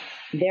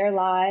their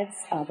lives,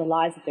 the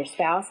lives of their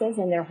spouses,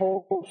 and their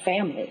whole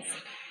families.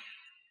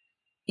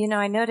 You know,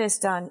 I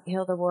noticed on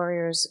Heal the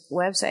Warriors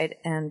website,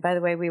 and by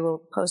the way, we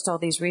will post all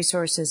these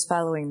resources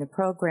following the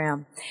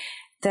program,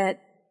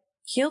 that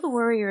Heal the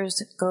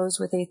Warriors goes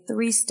with a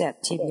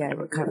 3-step TBI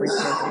recovery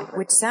program,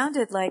 which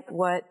sounded like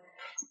what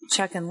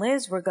Chuck and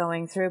Liz were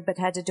going through, but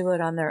had to do it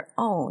on their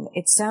own.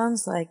 It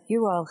sounds like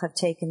you all have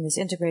taken this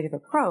integrative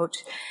approach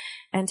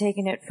and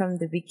taken it from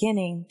the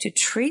beginning to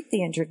treat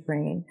the injured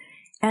brain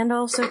and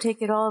also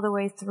take it all the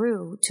way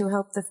through to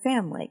help the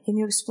family. Can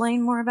you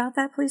explain more about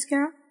that, please,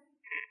 Kara?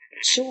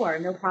 Sure,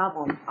 no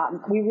problem.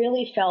 We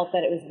really felt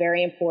that it was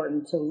very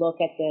important to look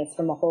at this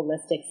from a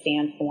holistic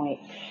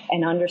standpoint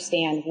and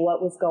understand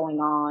what was going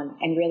on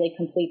and really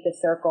complete the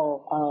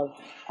circle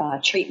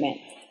of treatment.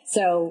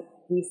 So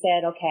we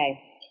said, okay,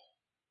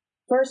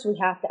 first we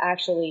have to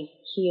actually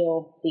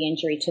heal the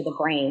injury to the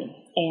brain.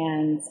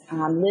 And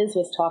Liz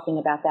was talking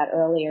about that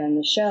earlier in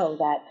the show,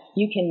 that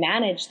you can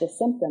manage the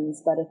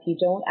symptoms, but if you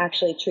don't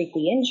actually treat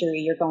the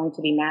injury, you're going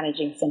to be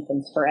managing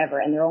symptoms forever,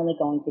 and they're only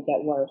going to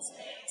get worse.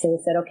 So we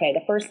said, okay,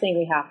 the first thing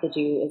we have to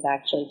do is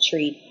actually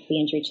treat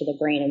the injury to the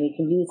brain, and we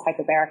can use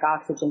hyperbaric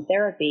oxygen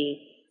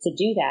therapy to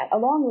do that,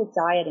 along with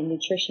diet and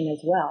nutrition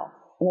as well.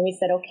 And then we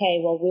said,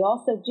 okay, well, we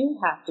also do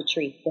have to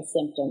treat the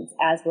symptoms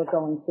as we're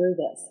going through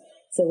this.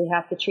 So we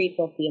have to treat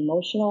both the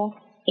emotional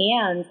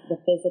and the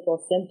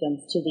physical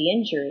symptoms to the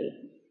injury.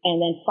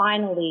 And then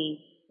finally,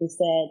 we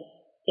said,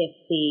 if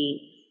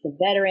the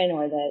veteran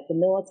or the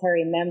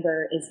military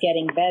member is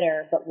getting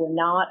better, but we're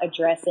not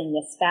addressing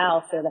the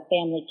spouse or the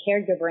family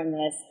caregiver in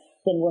this,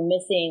 then we're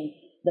missing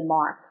the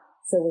mark.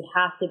 So we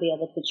have to be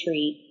able to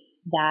treat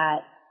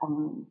that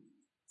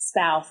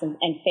spouse and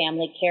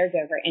family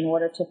caregiver in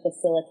order to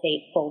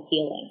facilitate full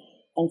healing.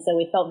 And so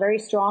we felt very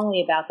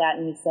strongly about that,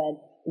 and we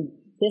said,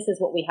 this is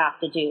what we have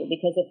to do,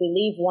 because if we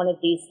leave one of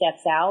these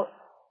steps out,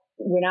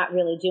 we're not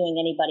really doing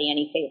anybody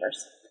any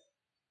favors.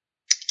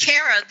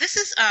 Kara, this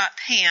is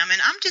Pam,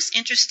 and I'm just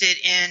interested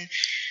in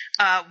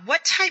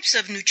what types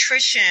of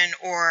nutrition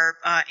or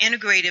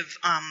integrative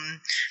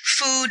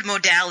food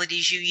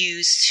modalities you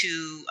use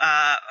to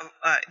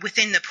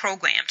within the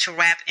program to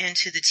wrap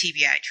into the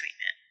TBI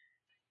treatment.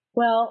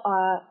 Well,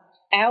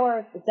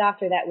 our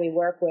doctor that we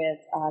work with,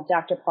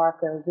 Dr.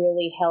 Parker,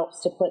 really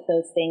helps to put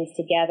those things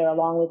together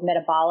along with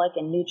metabolic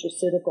and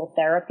nutraceutical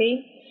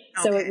therapy.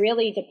 Okay. So it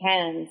really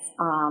depends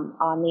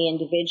on the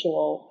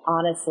individual,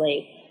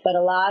 honestly. But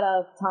a lot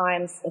of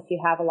times, if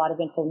you have a lot of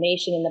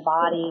inflammation in the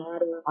body,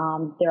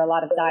 there are a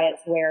lot of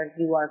diets where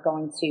you are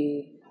going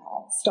to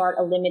start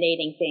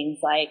eliminating things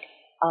like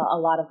a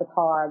lot of the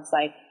carbs,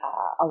 like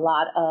a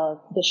lot of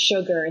the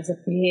sugar is a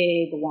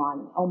big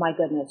one. Oh my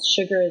goodness,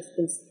 sugar is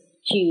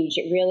huge.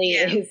 It really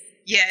is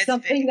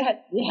something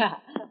that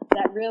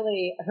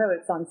really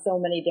hurts on so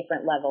many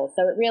different levels.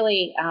 So it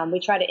really, we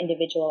try to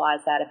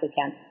individualize that if we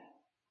can.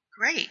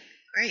 Great.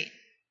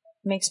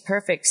 Makes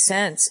perfect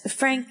sense.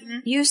 Frank,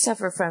 you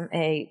suffer from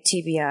a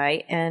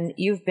TBI, and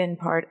you've been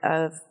part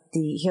of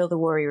the Heal the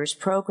Warriors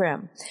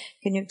program.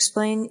 Can you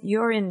explain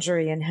your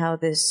injury and how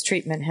this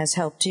treatment has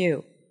helped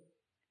you?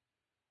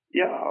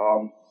 Yeah,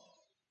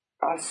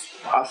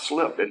 I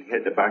slipped and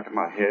hit the back of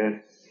my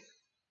head,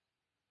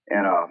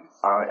 and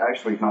I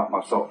actually knocked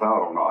myself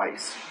out on the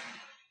ice.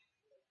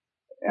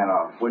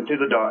 And went to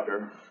the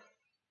doctor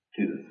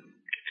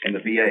in the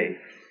VA,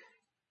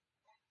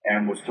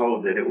 and was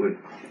told that it would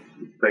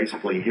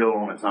basically heal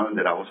on its own,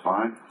 that I was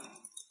fine.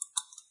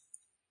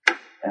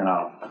 And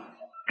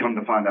come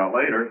to find out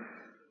later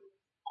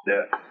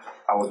that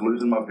I was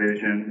losing my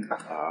vision,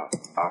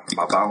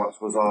 my balance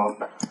was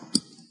off,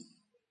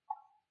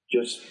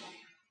 just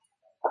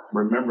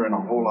remembering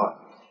a whole lot.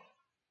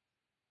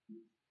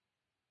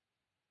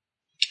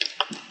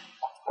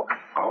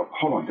 Oh,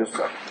 hold on just a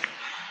second.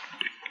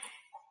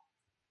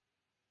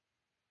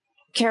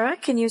 Kara,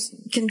 can you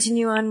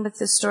continue on with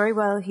the story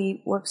while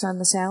he works on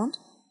the sound?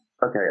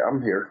 Okay,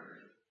 I'm here.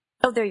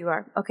 Oh, there you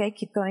are. Okay,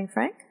 keep going,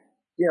 Frank.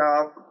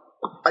 Yeah,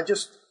 I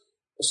just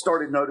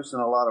started noticing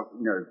a lot of,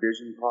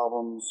 vision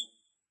problems.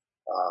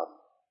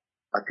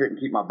 I couldn't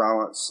keep my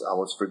balance. I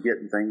was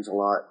forgetting things a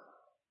lot.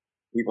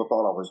 People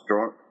thought I was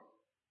drunk.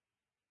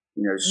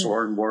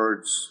 slurring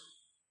words.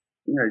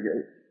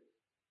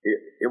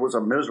 It was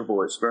a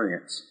miserable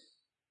experience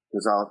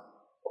because I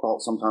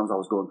thought sometimes I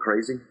was going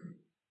crazy.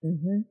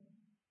 Mm-hmm.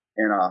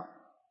 And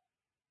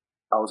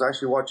I was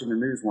actually watching the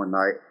news one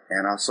night,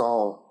 and I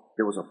saw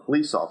there was a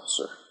police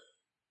officer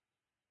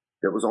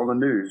that was on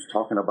the news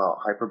talking about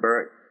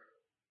hyperbaric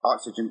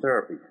oxygen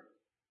therapy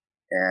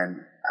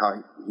and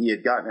how he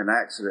had gotten in an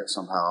accident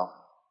somehow,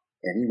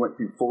 and he went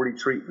through 40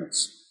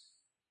 treatments.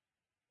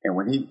 And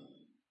when he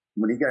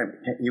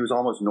was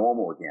almost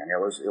normal again. It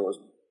was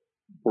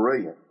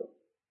brilliant.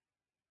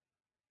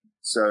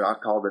 So I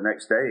called the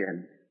next day,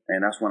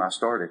 and that's when I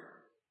started.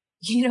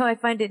 I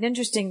find it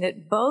interesting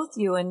that both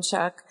you and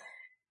Chuck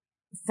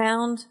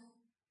found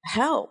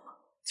help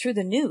through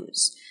the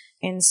news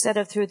instead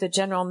of through the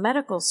general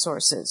medical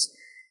sources.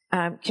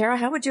 Kara,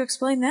 how would you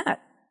explain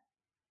that?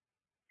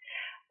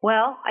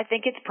 Well, I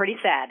think it's pretty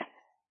sad.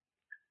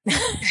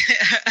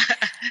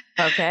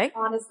 Okay.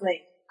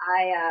 Honestly,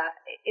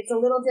 it's a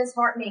little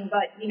disheartening,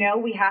 but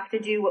we have to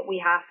do what we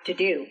have to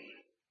do.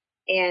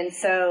 And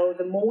so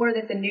the more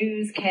that the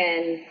news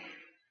can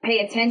pay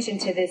attention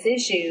to this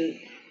issue,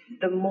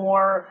 the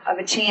more of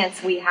a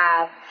chance we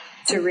have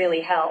to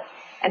really help.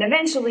 And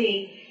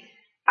eventually,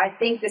 I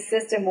think the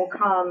system will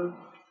come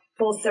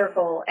full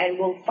circle and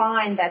we'll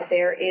find that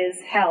there is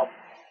help.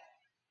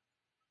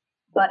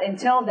 But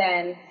until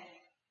then,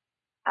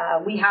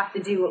 we have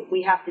to do what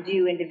we have to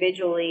do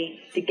individually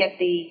to get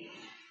the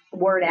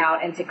word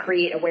out and to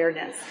create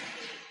awareness.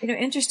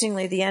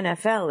 Interestingly, the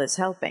NFL is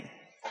helping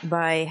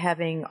by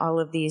having all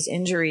of these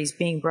injuries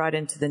being brought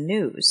into the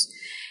news.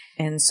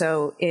 And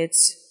so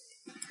it's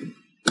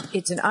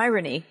an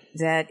irony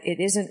that it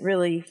isn't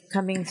really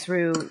coming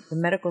through the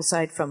medical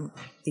side from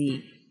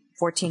the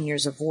 14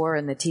 years of war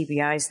and the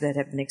TBIs that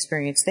have been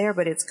experienced there,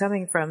 but it's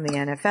coming from the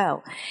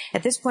NFL.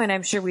 At this point,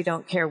 I'm sure we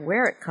don't care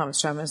where it comes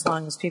from as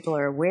long as people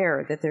are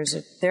aware that there's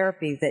a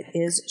therapy that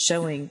is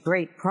showing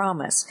great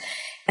promise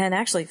and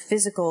actually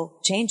physical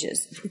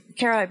changes.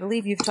 Kara, I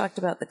believe you've talked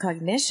about the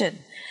cognition,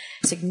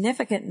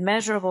 significant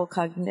measurable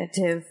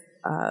cognitive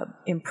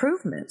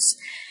improvements.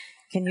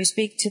 Can you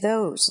speak to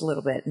those a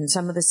little bit and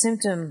some of the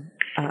symptom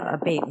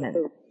abatement?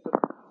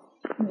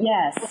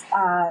 Yes,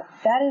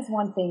 that is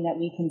one thing that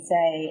we can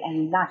say,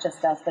 and not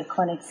just us, but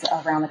clinics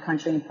around the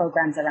country and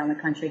programs around the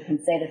country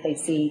can say that they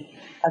see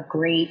a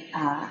great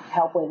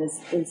help with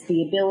is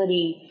the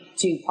ability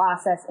to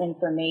process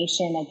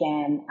information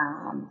again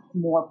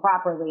more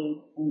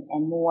properly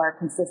and more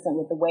consistent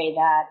with the way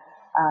that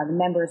the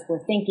members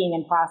were thinking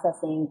and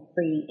processing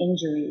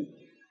pre-injury.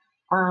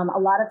 A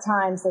lot of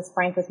times, as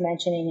Frank was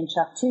mentioning, and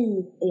Chuck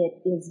too,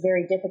 it is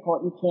very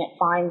difficult. You can't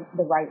find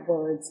the right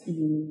words.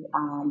 You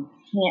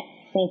can't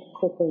think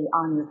quickly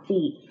on your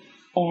feet.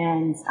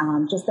 And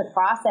just the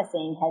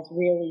processing has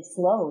really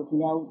slowed.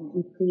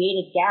 We've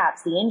created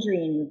gaps. The injury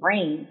in your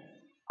brain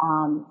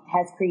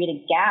has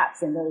created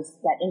gaps in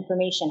that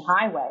information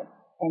highway.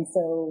 And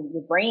so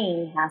your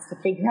brain has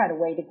to figure out a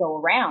way to go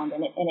around,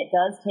 and it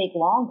does take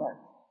longer.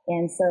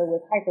 And so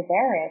with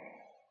hyperbaric,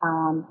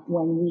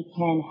 when we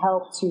can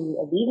help to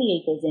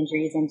alleviate those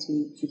injuries and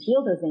to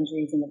heal those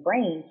injuries in the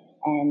brain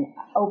and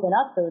open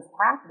up those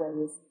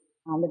pathways,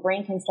 the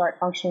brain can start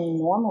functioning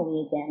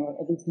normally again, or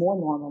at least more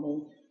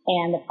normally,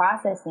 and the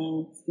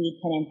processing speed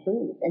can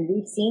improve. And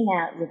we've seen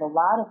that with a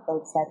lot of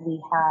folks that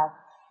we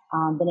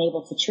have been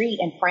able to treat.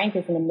 And Frank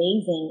is an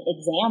amazing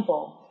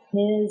example.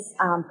 His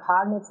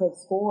cognitive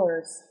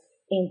scores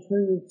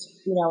improved,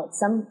 in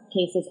some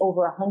cases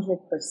over 100%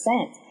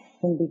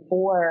 from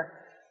before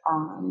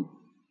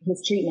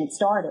his treatment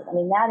started. I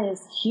mean, that is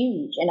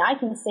huge. And I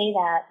can say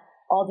that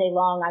all day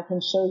long. I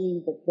can show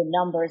you the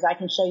numbers. I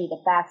can show you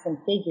the facts and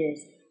figures.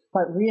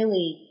 But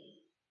really,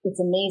 it's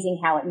amazing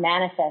how it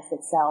manifests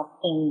itself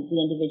in the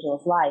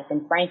individual's life.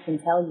 And Frank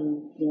can tell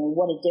you,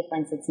 what a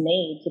difference it's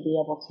made to be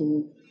able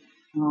to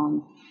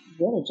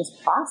really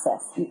just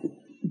process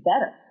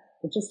better.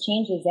 It just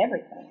changes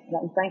everything.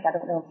 And Frank, I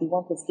don't know if you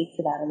want to speak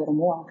to that a little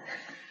more.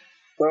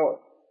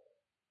 Well,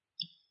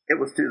 it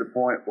was to the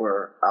point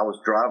where I was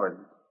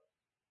driving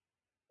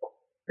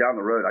down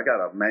the road. I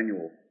got a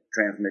manual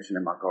transmission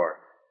in my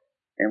car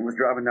and was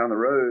driving down the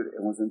road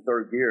and was in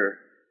third gear,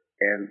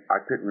 and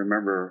I couldn't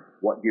remember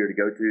what gear to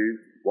go to,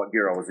 what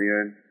gear I was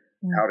in,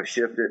 how to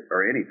shift it,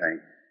 or anything.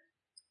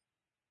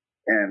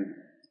 And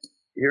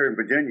here in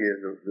Virginia,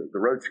 the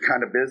roads are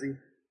kind of busy.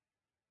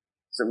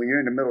 So when you're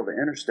in the middle of the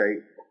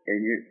interstate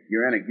and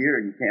you're in a gear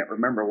and you can't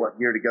remember what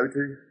gear to go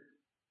to,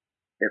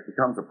 it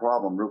becomes a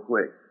problem real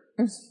quick.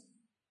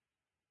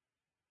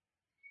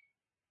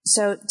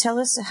 So tell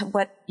us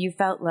what you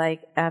felt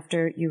like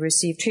after you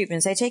received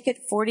treatments. I take it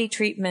 40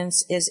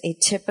 treatments is a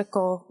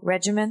typical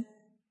regimen?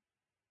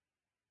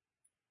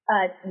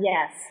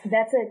 Yes,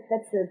 that's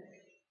the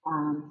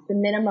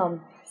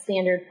minimum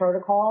standard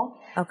protocol.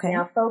 Okay.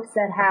 Now, folks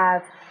that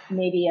have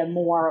maybe a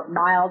more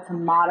mild to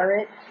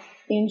moderate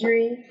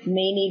injury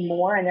may need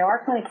more, and there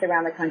are clinics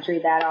around the country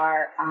that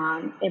are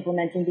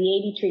implementing the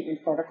 80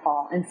 treatment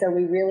protocol, and so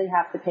we really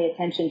have to pay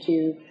attention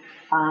to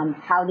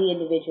how the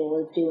individual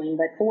is doing,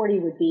 but 40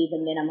 would be the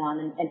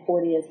minimum, and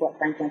 40 is what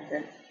Frank went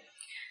through.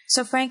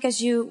 So, Frank,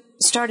 as you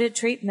started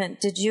treatment,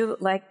 did you,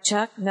 like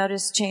Chuck,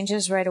 notice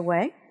changes right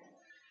away?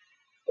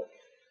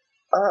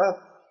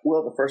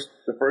 Well, the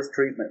first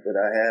treatment that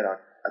I had,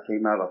 I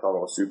came out, I thought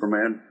I was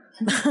Superman.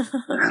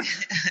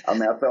 I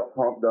mean, I felt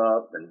pumped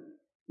up, and,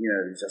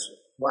 just,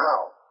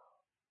 wow.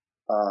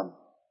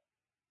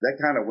 That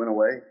kind of went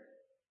away.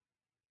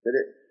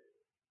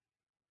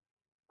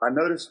 I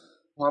noticed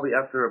probably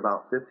after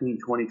about 15,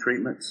 20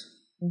 treatments,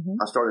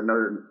 I started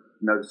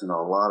noticing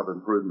a lot of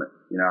improvement.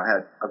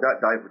 I've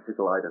got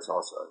diverticulitis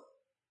also,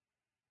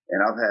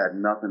 and I've had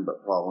nothing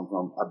but problems.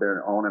 I've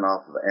been on and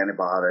off of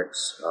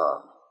antibiotics,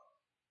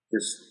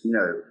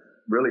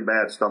 really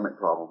bad stomach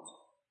problems.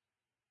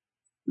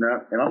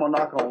 Now, and I'm going to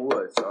knock on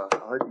wood, so I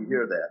hope you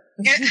hear that.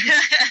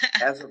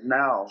 As of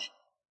now,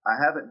 I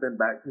haven't been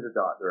back to the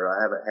doctor.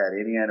 I haven't had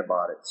any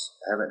antibiotics.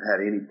 I haven't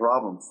had any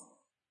problems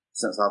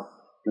since I've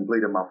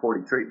completed my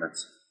 40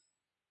 treatments.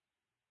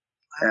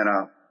 And,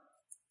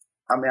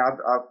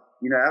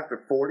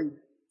 after 40,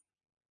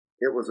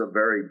 it was a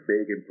very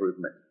big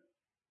improvement.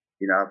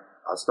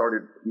 I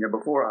started,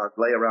 before I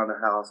lay around the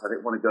house, I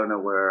didn't want to go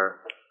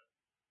nowhere.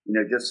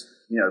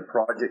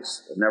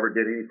 Projects. I never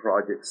did any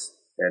projects.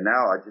 And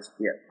now I just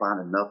can't find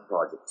enough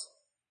projects.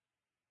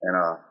 And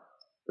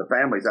the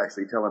family's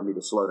actually telling me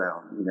to slow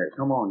down.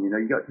 Come on,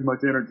 you got too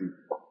much energy.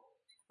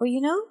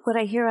 Well, what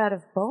I hear out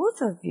of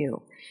both of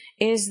you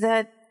is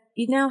that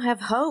you now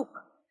have hope.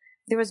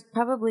 There was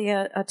probably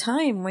a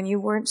time when you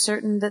weren't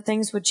certain that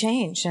things would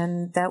change,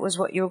 and that was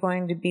what you were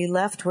going to be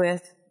left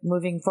with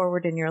moving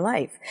forward in your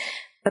life.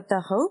 But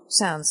the hope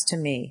sounds to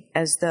me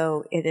as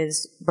though it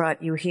has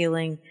brought you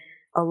healing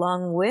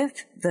along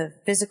with the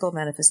physical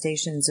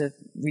manifestations of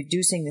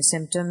reducing the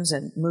symptoms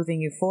and moving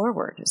you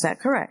forward. Is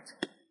that correct?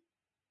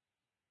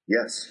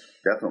 Yes,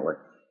 definitely.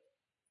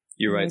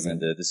 You're right,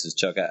 Linda. This is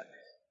Chuck.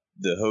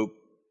 The hope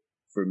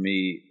for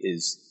me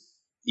is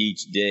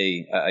each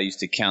day. I used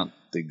to count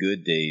the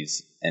good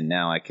days, and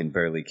now I can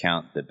barely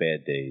count the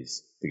bad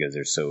days because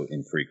they're so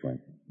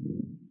infrequent.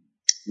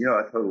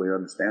 I totally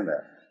understand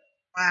that.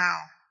 Wow.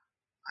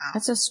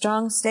 That's a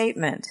strong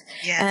statement.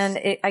 Yes.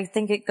 And I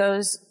think it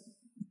goes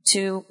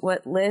to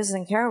what Liz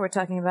and Carol were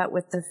talking about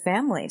with the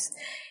families.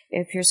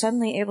 If you're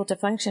suddenly able to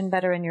function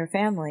better in your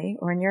family,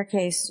 or in your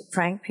case,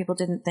 Frank, people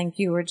didn't think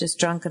you were just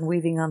drunk and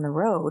weaving on the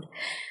road,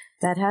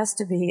 that has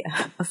to be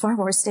a far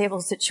more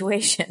stable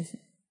situation.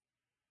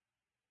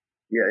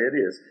 Yeah, it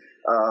is.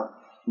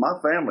 My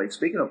family,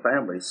 speaking of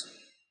families,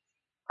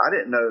 I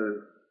didn't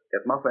know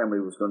if my family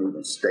was going to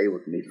even stay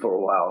with me for a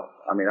while.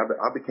 I mean,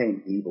 I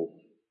became evil.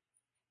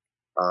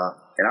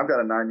 And I've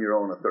got a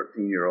 9-year-old and a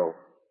 13-year-old.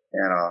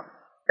 And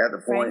at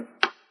the point...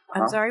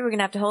 I'm sorry, we're going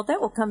to have to hold that.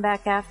 We'll come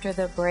back after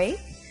the break.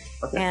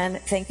 Okay. And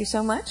thank you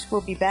so much.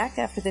 We'll be back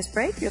after this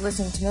break. You're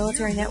listening to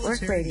Military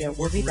Network Radio.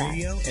 We'll be back.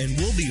 And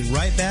we'll be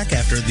right back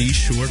after these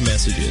short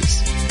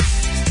messages.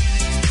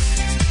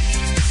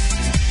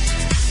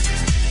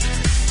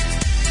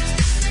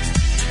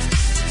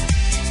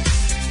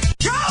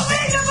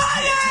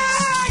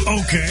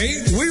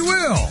 Okay, we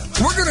will.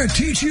 We're going to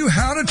teach you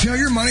how to tell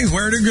your money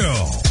where to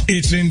go.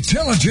 It's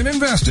Intelligent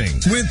Investing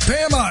with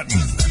Pam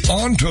Otten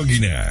on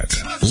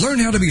TogiNet. Learn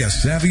how to be a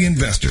savvy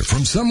investor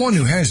from someone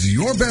who has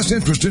your best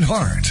interest at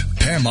heart.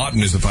 Pam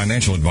Otten is a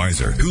financial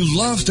advisor who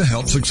loves to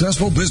help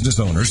successful business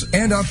owners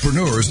and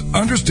entrepreneurs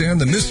understand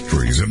the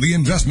mysteries of the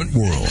investment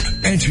world.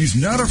 And she's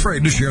not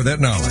afraid to share that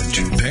knowledge.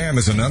 Pam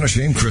is an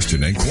unashamed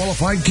Christian and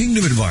qualified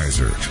kingdom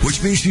advisor,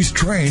 which means she's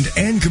trained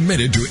and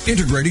committed to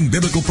integrating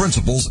biblical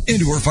principles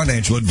into her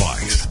financial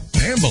advice.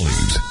 Pam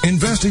believes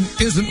investing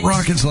isn't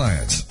rocket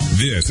science.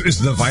 This is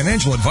the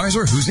financial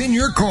advisor who's in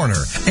your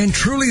corner and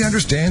truly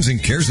understands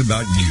and cares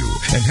about you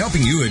and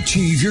helping you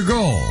achieve your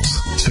goals.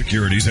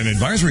 Securities and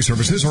advisory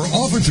services are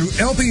offered through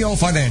LPL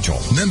Financial,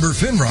 member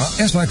FINRA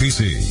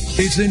SIPC.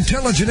 It's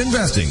Intelligent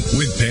Investing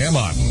with Pam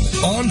Otten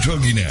on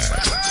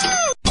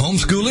TogiNet.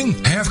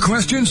 Homeschooling? Have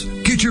questions?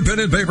 Get your pen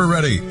and paper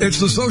ready. It's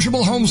the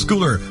sociable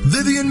homeschooler,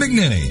 Vivian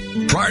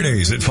McNinney.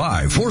 Fridays at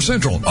 5, 4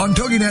 Central on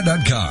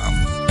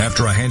TogiNet.com.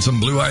 After a handsome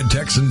blue-eyed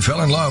Texan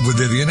fell in love with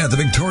Vivian at the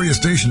Victoria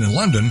Station in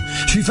London,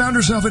 she found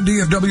herself at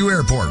DFW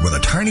Airport with a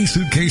tiny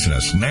suitcase and a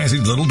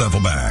snazzy little duffel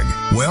bag.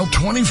 Well,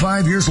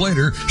 25 years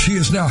later, she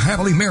is now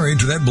happily married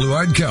to that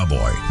blue-eyed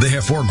cowboy. They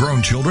have 4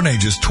 grown children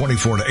ages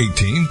 24 to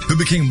 18 who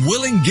became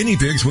willing guinea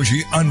pigs when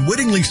she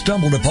unwittingly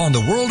stumbled upon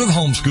the world of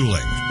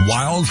homeschooling.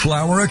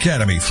 Wildflower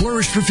Academy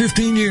flourished for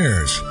 15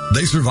 years.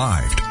 They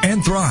survived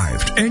and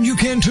thrived, and you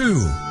can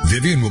too.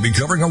 Vivian will be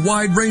covering a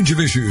wide range of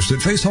issues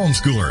that face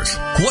homeschoolers.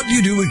 What do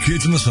you do with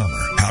kids in the summer?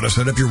 How to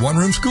set up your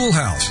one-room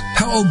schoolhouse?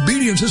 How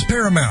obedience is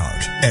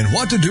paramount? And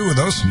what to do with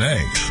those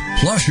snakes?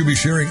 Plus, you'll be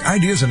sharing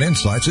ideas and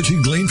insights that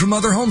she gleaned from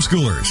other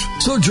homeschoolers.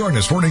 So join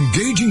us for an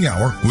engaging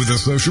hour with a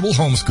sociable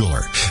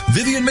homeschooler,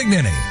 Vivian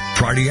McNinney.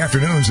 Friday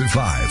afternoons at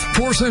 5,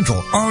 4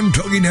 Central on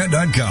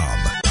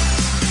TogiNet.com.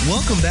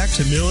 Welcome back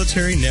to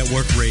Military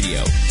Network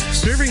Radio,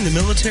 serving the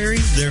military,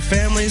 their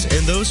families,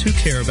 and those who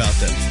care about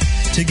them.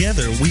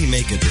 Together, we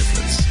make a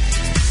difference.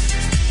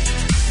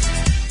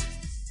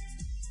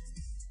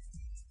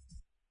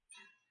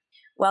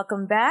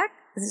 Welcome back.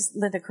 This is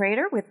Linda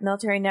Crater with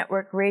Military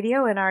Network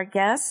Radio and our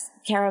guests,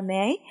 Cara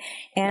May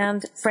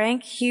and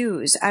Frank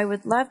Hughes. I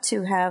would love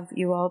to have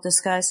you all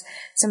discuss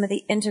some of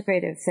the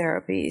integrative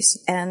therapies.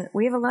 And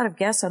we have a lot of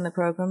guests on the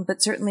program,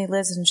 but certainly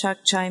Liz and Chuck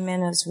chime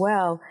in as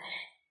well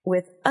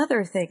with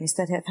other things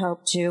that have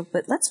helped you.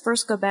 But let's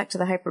first go back to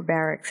the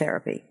hyperbaric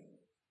therapy.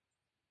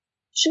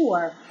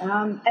 Sure.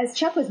 As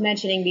Chuck was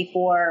mentioning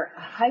before,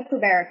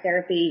 hyperbaric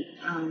therapy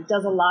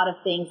does a lot of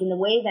things. And the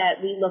way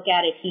that we look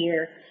at it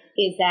here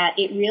is that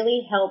it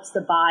really helps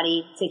the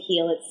body to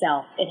heal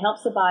itself. It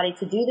helps the body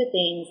to do the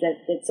things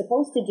that it's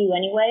supposed to do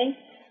anyway,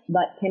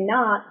 but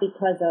cannot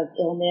because of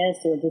illness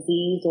or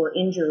disease or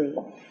injury.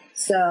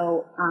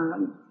 So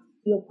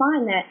you'll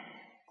find that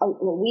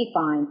what we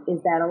find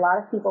is that a lot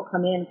of people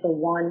come in for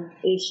one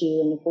issue,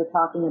 and if we're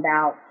talking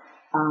about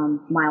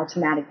mild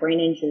traumatic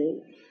brain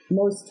injury,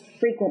 most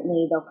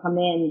frequently they'll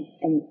come in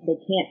and they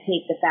can't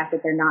take the fact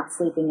that they're not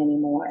sleeping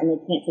anymore, and they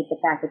can't take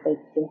the fact that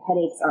their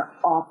headaches are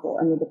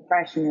awful, and the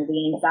depression or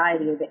the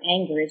anxiety or the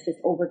anger is just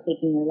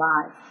overtaking their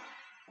lives.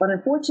 But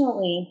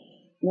unfortunately,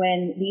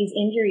 when these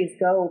injuries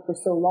go for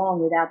so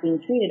long without being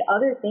treated,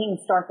 other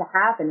things start to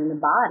happen in the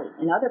body,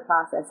 and other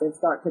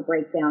processes start to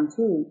break down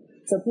too.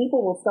 So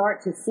people will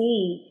start to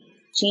see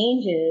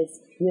changes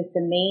with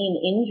the main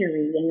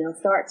injury, and they'll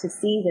start to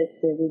see the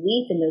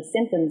relief in those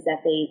symptoms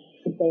that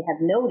they have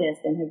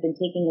noticed and have been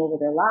taking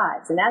over their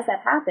lives. And as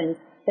that happens,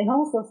 they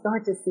also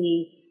start to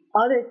see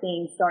other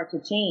things start to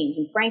change.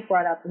 And Frank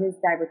brought up his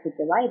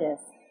diverticulitis.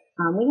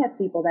 We have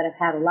people that have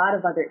had a lot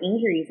of other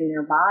injuries in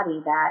their body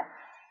that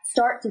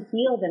start to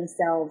heal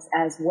themselves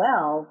as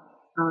well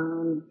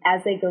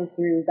as they go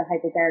through the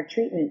hyperbaric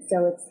treatment.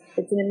 So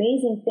it's an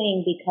amazing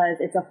thing because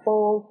it's a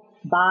full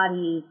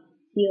body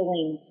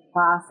healing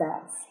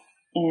process,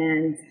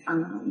 and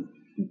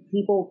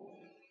people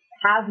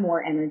have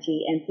more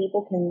energy and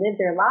people can live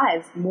their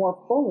lives more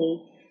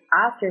fully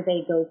after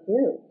they go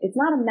through. It's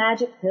not a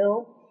magic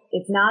pill.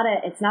 It's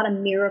not a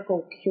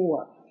miracle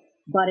cure,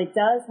 but it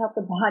does help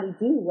the body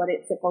do what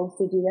it's supposed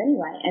to do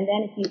anyway. And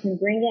then if you can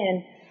bring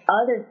in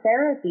other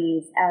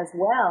therapies as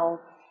well,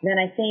 then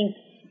I think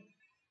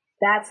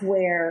that's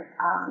where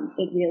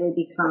it really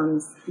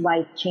becomes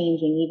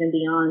life-changing, even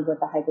beyond what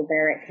the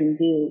hyperbaric can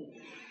do.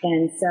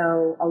 And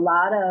so a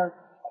lot of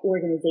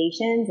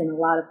organizations and a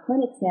lot of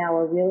clinics now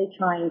are really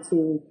trying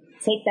to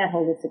take that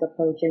holistic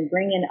approach and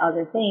bring in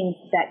other things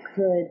that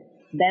could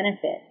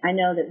benefit. I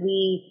know that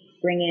we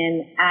bring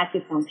in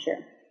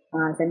acupuncture.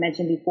 As I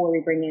mentioned before, we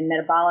bring in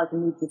metabolic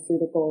and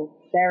nutraceutical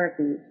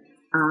therapy,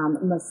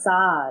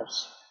 massage,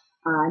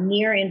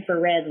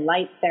 near-infrared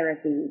light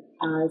therapy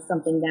is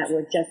something that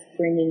we're just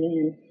bringing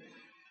in.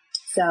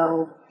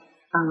 So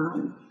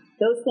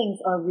those things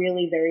are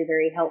really very,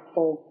 very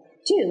helpful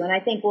too. And I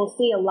think we'll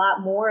see a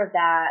lot more of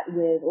that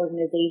with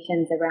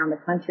organizations around the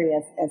country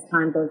as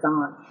time goes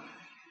on.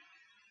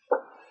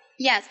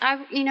 Yes,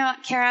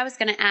 Cara, I was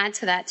going to add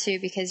to that too,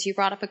 because you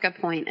brought up a good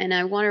point, and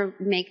I want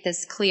to make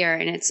this clear,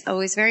 and it's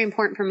always very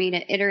important for me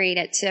to iterate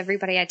it to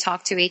everybody I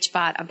talk to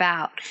HBOT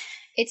about.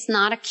 It's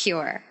not a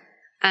cure.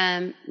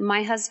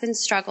 My husband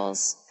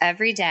struggles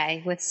every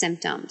day with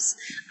symptoms,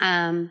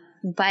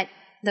 but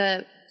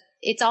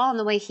it's all in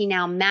the way he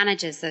now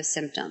manages those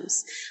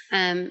symptoms.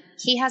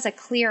 He has a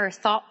clearer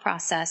thought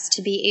process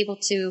to be able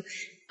to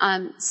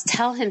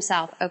tell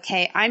himself,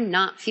 okay, I'm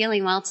not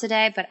feeling well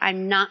today, but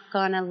I'm not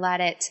going to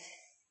let it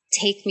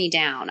take me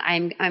down.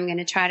 I'm going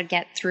to try to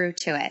get through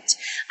to it.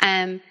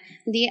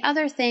 The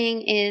other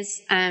thing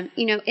is,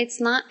 it's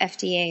not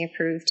FDA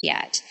approved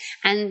yet.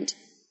 And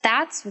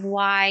that's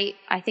why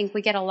I think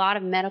we get a lot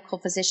of medical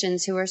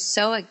physicians who are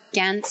so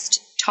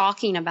against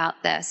talking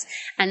about this.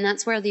 And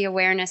that's where the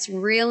awareness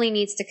really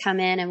needs to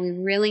come in, and we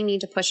really need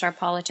to push our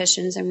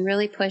politicians and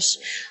really push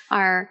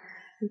our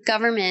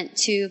government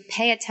to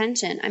pay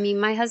attention. I mean,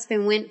 my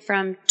husband went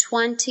from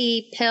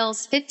 20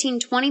 pills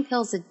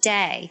a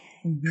day,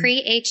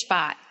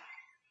 pre-HBOT.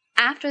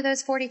 After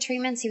those 40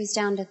 treatments, he was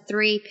down to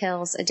 3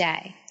 pills a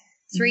day,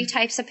 3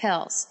 types of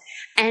pills.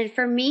 And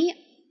for me,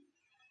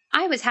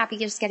 I was happy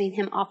just getting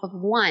him off of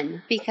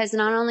 1, because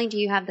not only do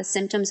you have the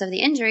symptoms of the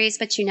injuries,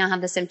 but you now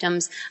have the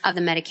symptoms of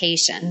the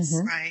medications.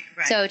 Right.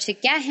 So to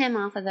get him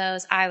off of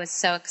those, I was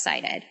so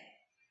excited.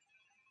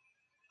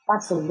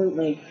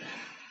 Absolutely.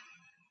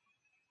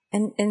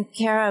 And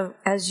Cara,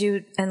 as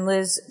you and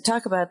Liz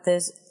talk about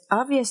this,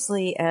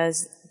 obviously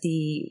as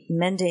the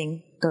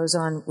mending goes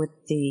on with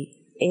the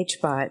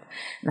HBOT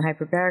and the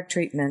hyperbaric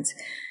treatments,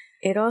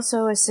 it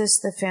also assists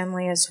the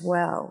family as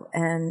well.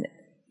 And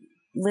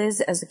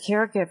Liz, as a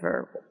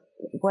caregiver,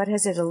 what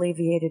has it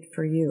alleviated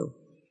for you?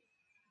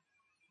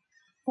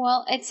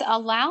 Well, it's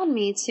allowed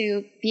me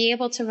to be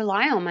able to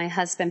rely on my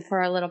husband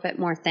for a little bit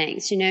more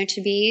things,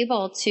 to be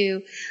able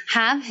to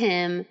have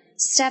him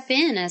step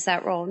in as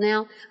that role.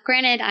 Now,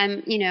 granted,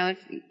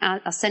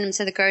 I'll send him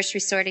to the grocery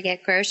store to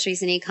get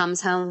groceries, and he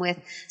comes home with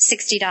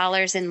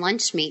 $60 in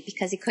lunch meat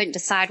because he couldn't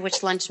decide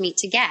which lunch meat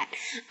to get,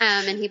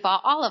 and he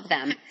bought all of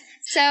them.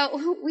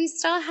 So we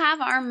still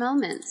have our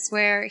moments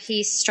where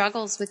he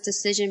struggles with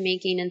decision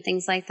making and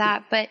things like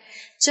that, but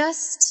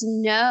just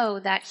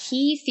know that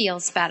he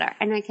feels better,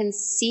 and I can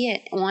see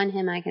it on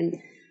him. I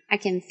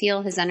can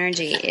feel his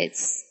energy.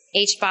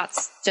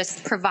 HBOT's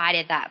just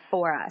provided that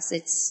for us.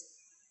 It's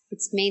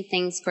made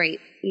things great,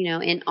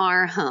 in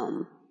our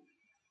home.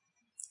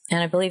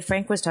 And I believe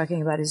Frank was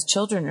talking about his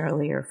children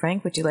earlier.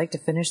 Frank, would you like to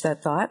finish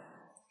that thought?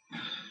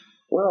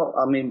 Well,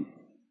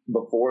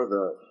 before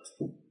the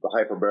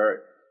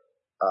hyperbaric,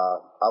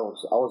 I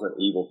was an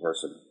evil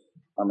person.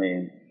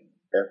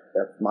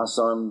 If my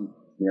son,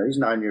 he's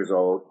 9 years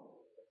old,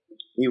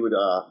 he would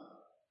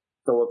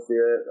throw a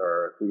fit,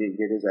 or if he didn't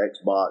get his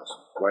Xbox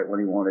right when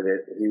he wanted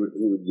it, he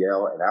would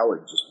yell, and I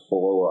would just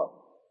blow up.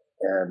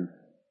 And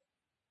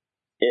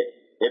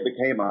it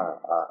became a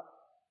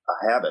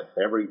habit.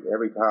 Every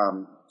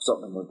time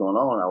something was going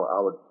on,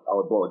 I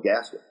would blow a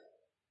gasket.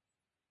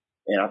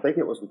 And I think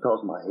it was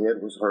because my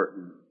head was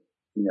hurting,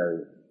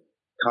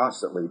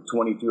 constantly,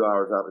 22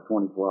 hours out of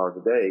 24 hours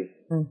a day.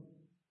 Mm.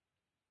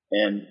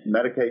 And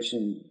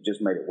medication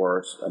just made it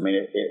worse.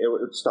 It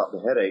would stop the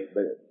headache,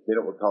 but then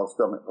it would cause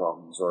stomach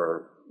problems,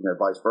 or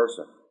vice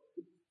versa.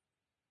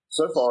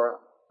 So far,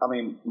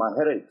 my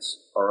headaches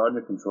are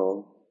under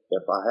control.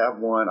 If I have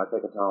one, I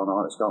take a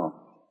Tylenol, it's gone.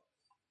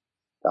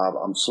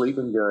 I'm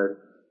sleeping good.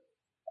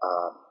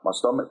 My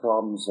stomach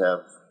problems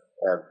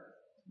have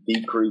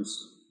decreased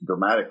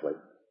dramatically.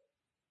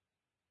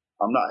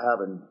 I'm not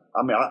having.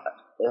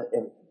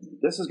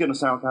 This is going to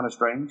sound kind of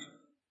strange,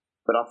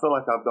 but I feel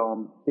like I've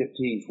gone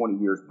 15, 20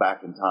 years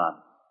back in time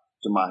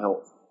to my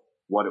health,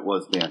 what it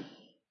was then.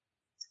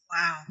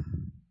 Wow.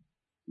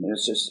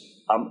 It's just,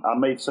 I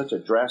made such a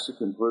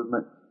drastic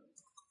improvement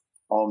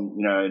on,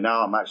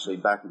 now I'm actually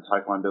back in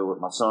Taekwondo with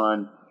my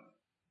son.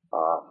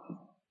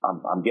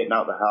 I'm getting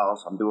out of the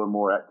house. I'm doing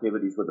more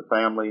activities with the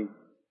family.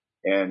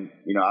 And,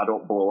 I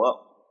don't blow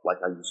up like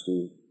I used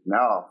to.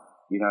 Now,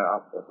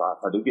 if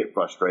I do get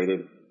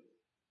frustrated,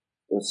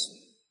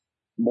 it's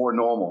more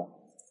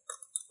normal,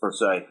 per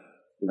se.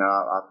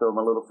 I throw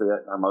my little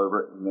fit, I'm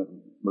over it, and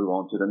then move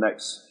on to the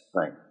next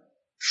thing.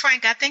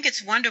 Frank, I think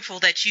it's wonderful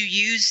that you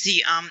use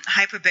the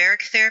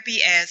hyperbaric therapy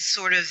as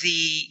sort of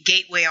the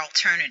gateway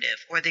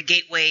alternative, or the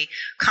gateway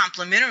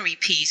complementary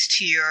piece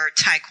to your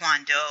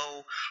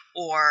Taekwondo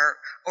or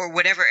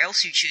whatever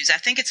else you choose. I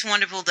think it's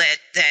wonderful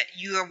that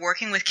you are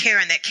working with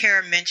Kara, and that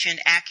Kara mentioned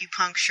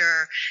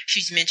acupuncture,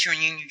 she's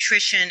mentioning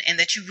nutrition, and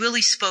that you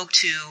really spoke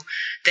to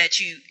that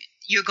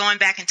you're going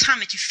back in time,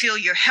 that you feel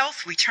your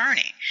health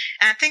returning.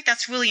 And I think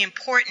that's really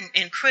important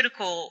and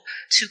critical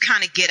to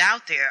kind of get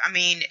out there.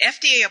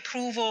 FDA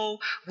approval,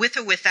 with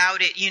or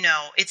without it,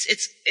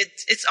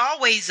 it's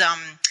always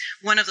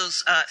one of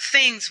those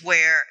things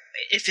where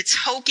if it's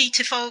hokey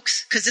to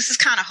folks, because this is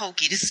kind of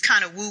hokey, this is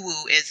kind of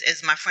woo-woo,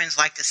 as my friends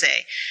like to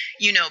say,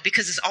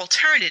 because it's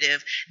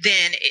alternative,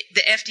 then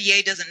the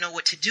FDA doesn't know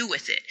what to do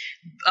with it.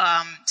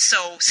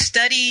 So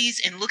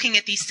studies and looking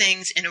at these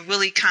things in a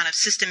really kind of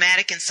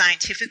systematic and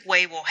scientific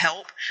way will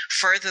help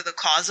further the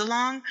cause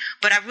along.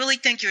 But I really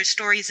think your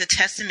story is a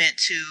testament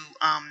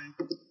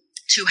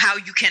to how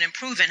you can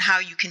improve and how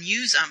you can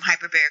use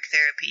hyperbaric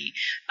therapy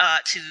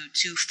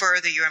to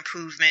further your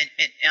improvement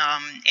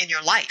in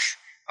your life,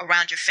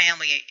 around your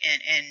family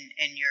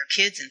and your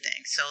kids and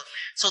things.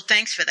 So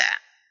thanks for that.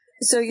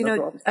 So,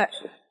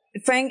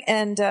 Frank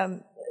and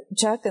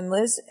Chuck and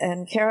Liz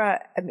and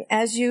Kara,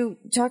 as you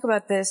talk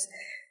about this,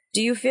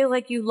 do you feel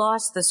like you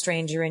lost the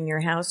stranger in your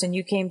house and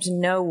you came to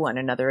know one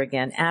another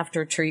again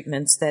after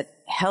treatments that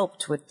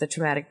helped with the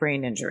traumatic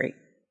brain injury?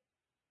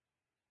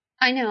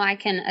 I know I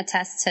can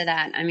attest to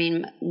that.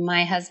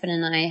 My husband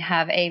and I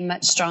have a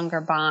much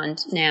stronger bond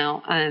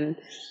now.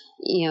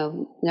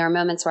 There are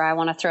moments where I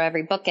want to throw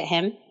every book at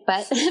him,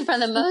 but for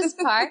the most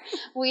part,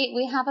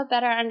 we have a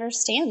better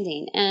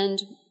understanding. And,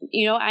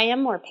 I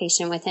am more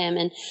patient with him.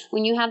 And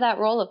when you have that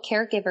role of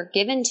caregiver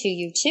given to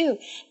you too,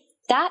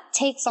 that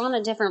takes on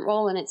a different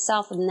role in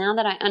itself. And now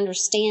that I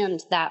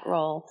understand that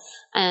role,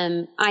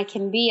 I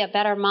can be a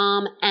better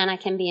mom, and I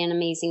can be an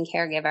amazing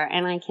caregiver,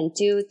 and I can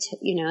do,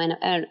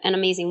 an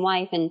amazing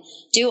wife, and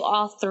do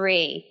all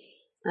three.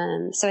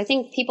 So I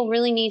think people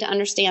really need to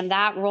understand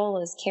that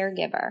role as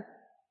caregiver.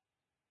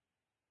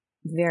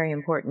 Very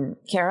important.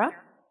 Kara?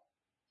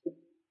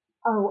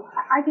 Oh,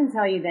 I can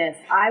tell you this.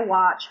 I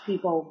watch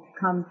people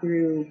come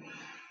through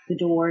the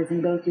doors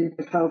and go through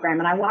the program,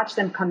 and I watch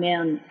them come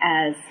in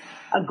as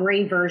a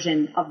gray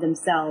version of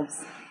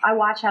themselves. I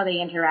watch how they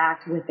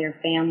interact with their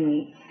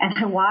family, and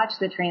I watch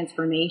the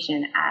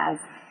transformation as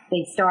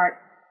they start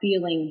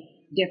feeling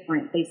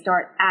different. They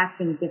start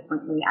acting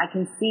differently. I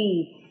can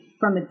see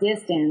from a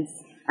distance,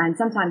 and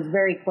sometimes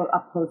very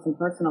up close and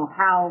personal,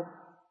 how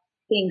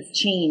things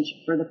change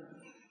for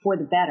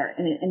the better.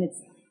 And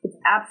it's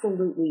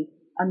absolutely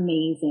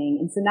amazing.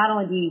 And so not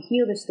only do you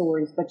hear the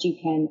stories, but you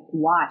can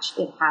watch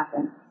it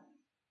happen.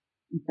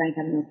 Frank,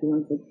 I don't know if you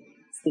want to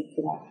speak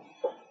to that.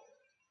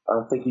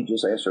 I think you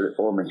just answered it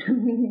for me.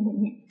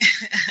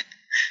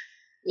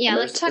 Yeah,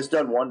 it's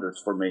done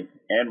wonders for me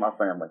and my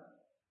family.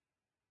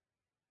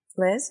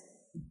 Liz?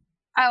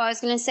 Oh, I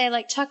was going to say,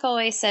 like Chuck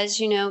always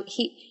says, you know,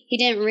 he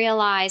didn't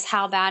realize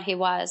how bad he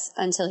was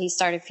until he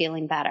started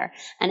feeling better.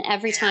 And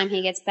every time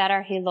he gets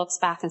better, he looks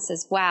back and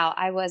says, wow,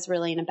 I was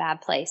really in a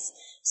bad place.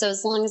 So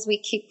as long as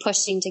we keep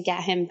pushing to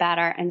get him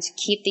better and to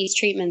keep these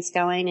treatments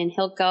going, and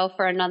he'll go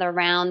for another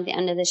round the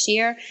end of this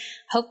year,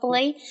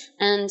 hopefully,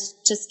 and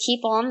just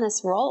keep on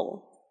this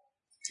roll.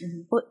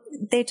 Well,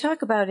 they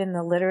talk about in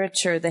the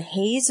literature the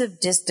haze of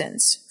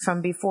distance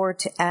from before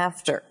to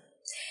after.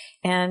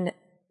 And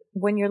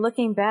when you're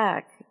looking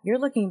back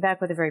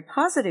with a very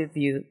positive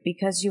view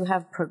because you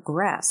have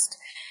progressed.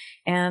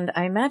 And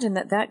I imagine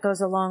that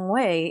goes a long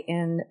way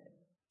in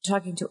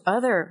talking to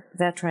other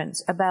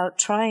veterans about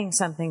trying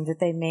something that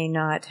they may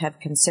not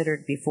have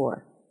considered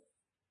before.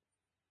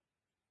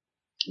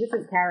 This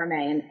is Cara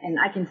May, and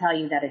I can tell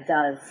you that it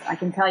does. I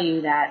can tell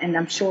you that, and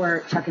I'm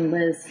sure Chuck and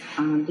Liz,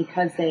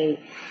 because they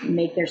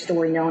make their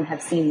story known,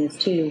 have seen this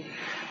too.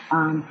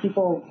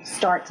 People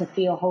start to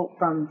feel hope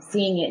from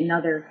seeing it in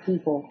other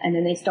people, and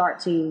then they start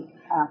to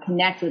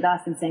connect with us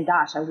and saying,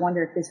 gosh, I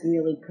wonder if this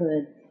really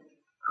could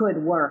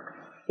work.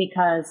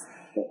 Because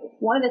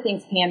one of the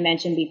things Pam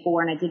mentioned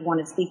before, and I did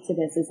want to speak to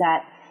this, is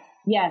that,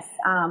 yes,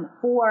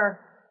 for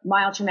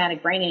mild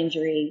traumatic brain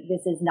injury,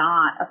 this is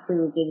not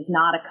approved. It is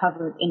not a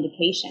covered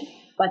indication.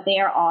 But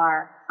there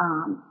are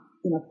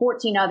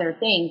 14 other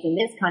things in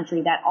this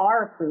country that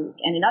are approved.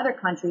 And in other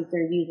countries,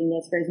 they're using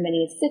this for as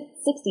many as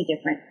 60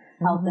 different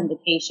health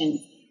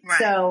indications. Right.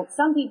 So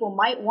some people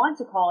might want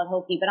to call it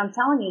hokey, but I'm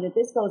telling you that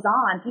this goes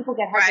on. People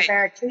get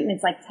hyperbaric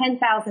treatments like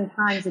 10,000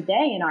 times a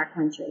day in our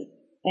country.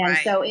 And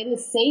so it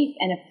is safe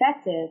and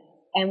effective,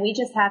 and we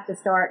just have to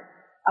start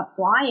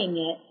applying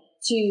it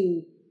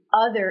to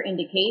other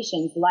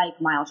indications like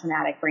mild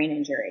traumatic brain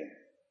injury,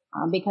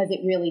 because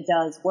it really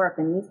does work,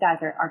 and these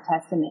guys are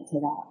testament to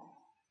that.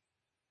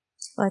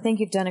 Well, I think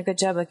you've done a good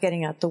job of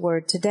getting out the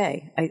word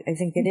today. I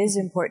think it is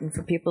important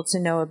for people to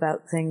know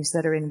about things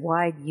that are in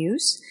wide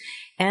use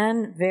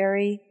and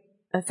very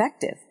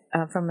effective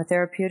from a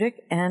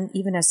therapeutic and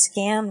even a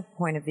scam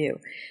point of view.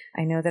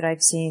 I know that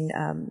I've seen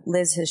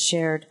Liz has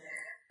shared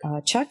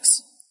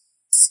Chuck's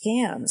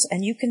scans,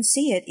 and you can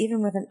see it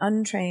even with an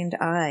untrained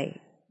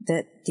eye,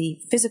 that the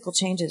physical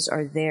changes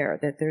are there,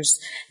 that there's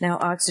now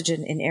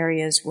oxygen in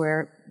areas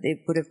where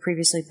it would have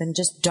previously been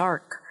just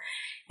dark.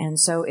 And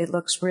so it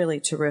looks really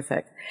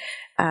terrific.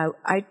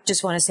 I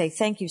just want to say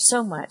thank you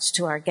so much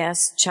to our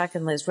guests, Chuck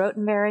and Liz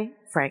Rotenberry,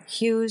 Frank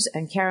Hughes,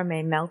 and Cara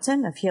May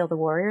Melton of Heal the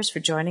Warriors for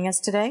joining us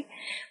today.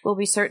 We'll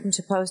be certain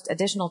to post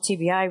additional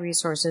TBI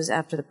resources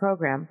after the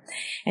program.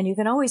 And you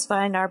can always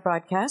find our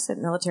broadcasts at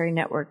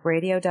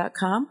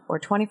militarynetworkradio.com or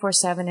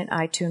 24/7 in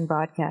iTunes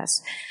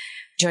broadcasts.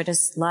 Join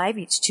us live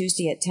each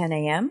Tuesday at 10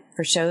 a.m.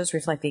 for shows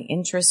reflecting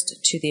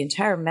interest to the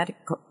entire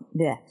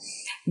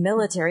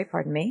military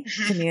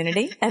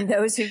community and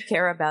those who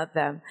care about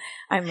them.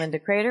 I'm Linda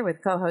Crater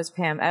with co-host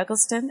Pam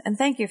Eggleston, and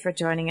thank you for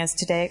joining us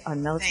today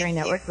on Military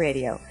Network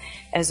Radio.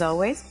 As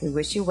always, we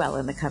wish you well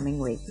in the coming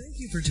week. Thank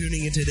you for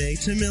tuning in today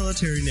to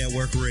Military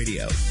Network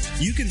Radio.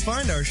 You can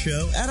find our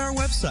show at our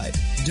website,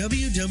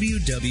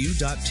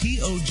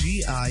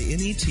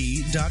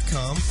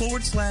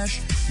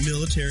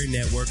 www.toginet.com/Military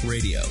Network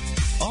Radio.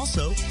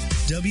 Also,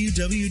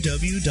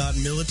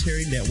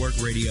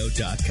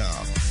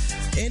 www.militarynetworkradio.com.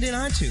 And in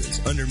iTunes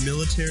under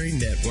Military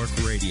Network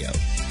Radio.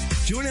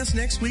 Join us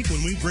next week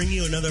when we bring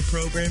you another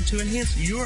program to enhance your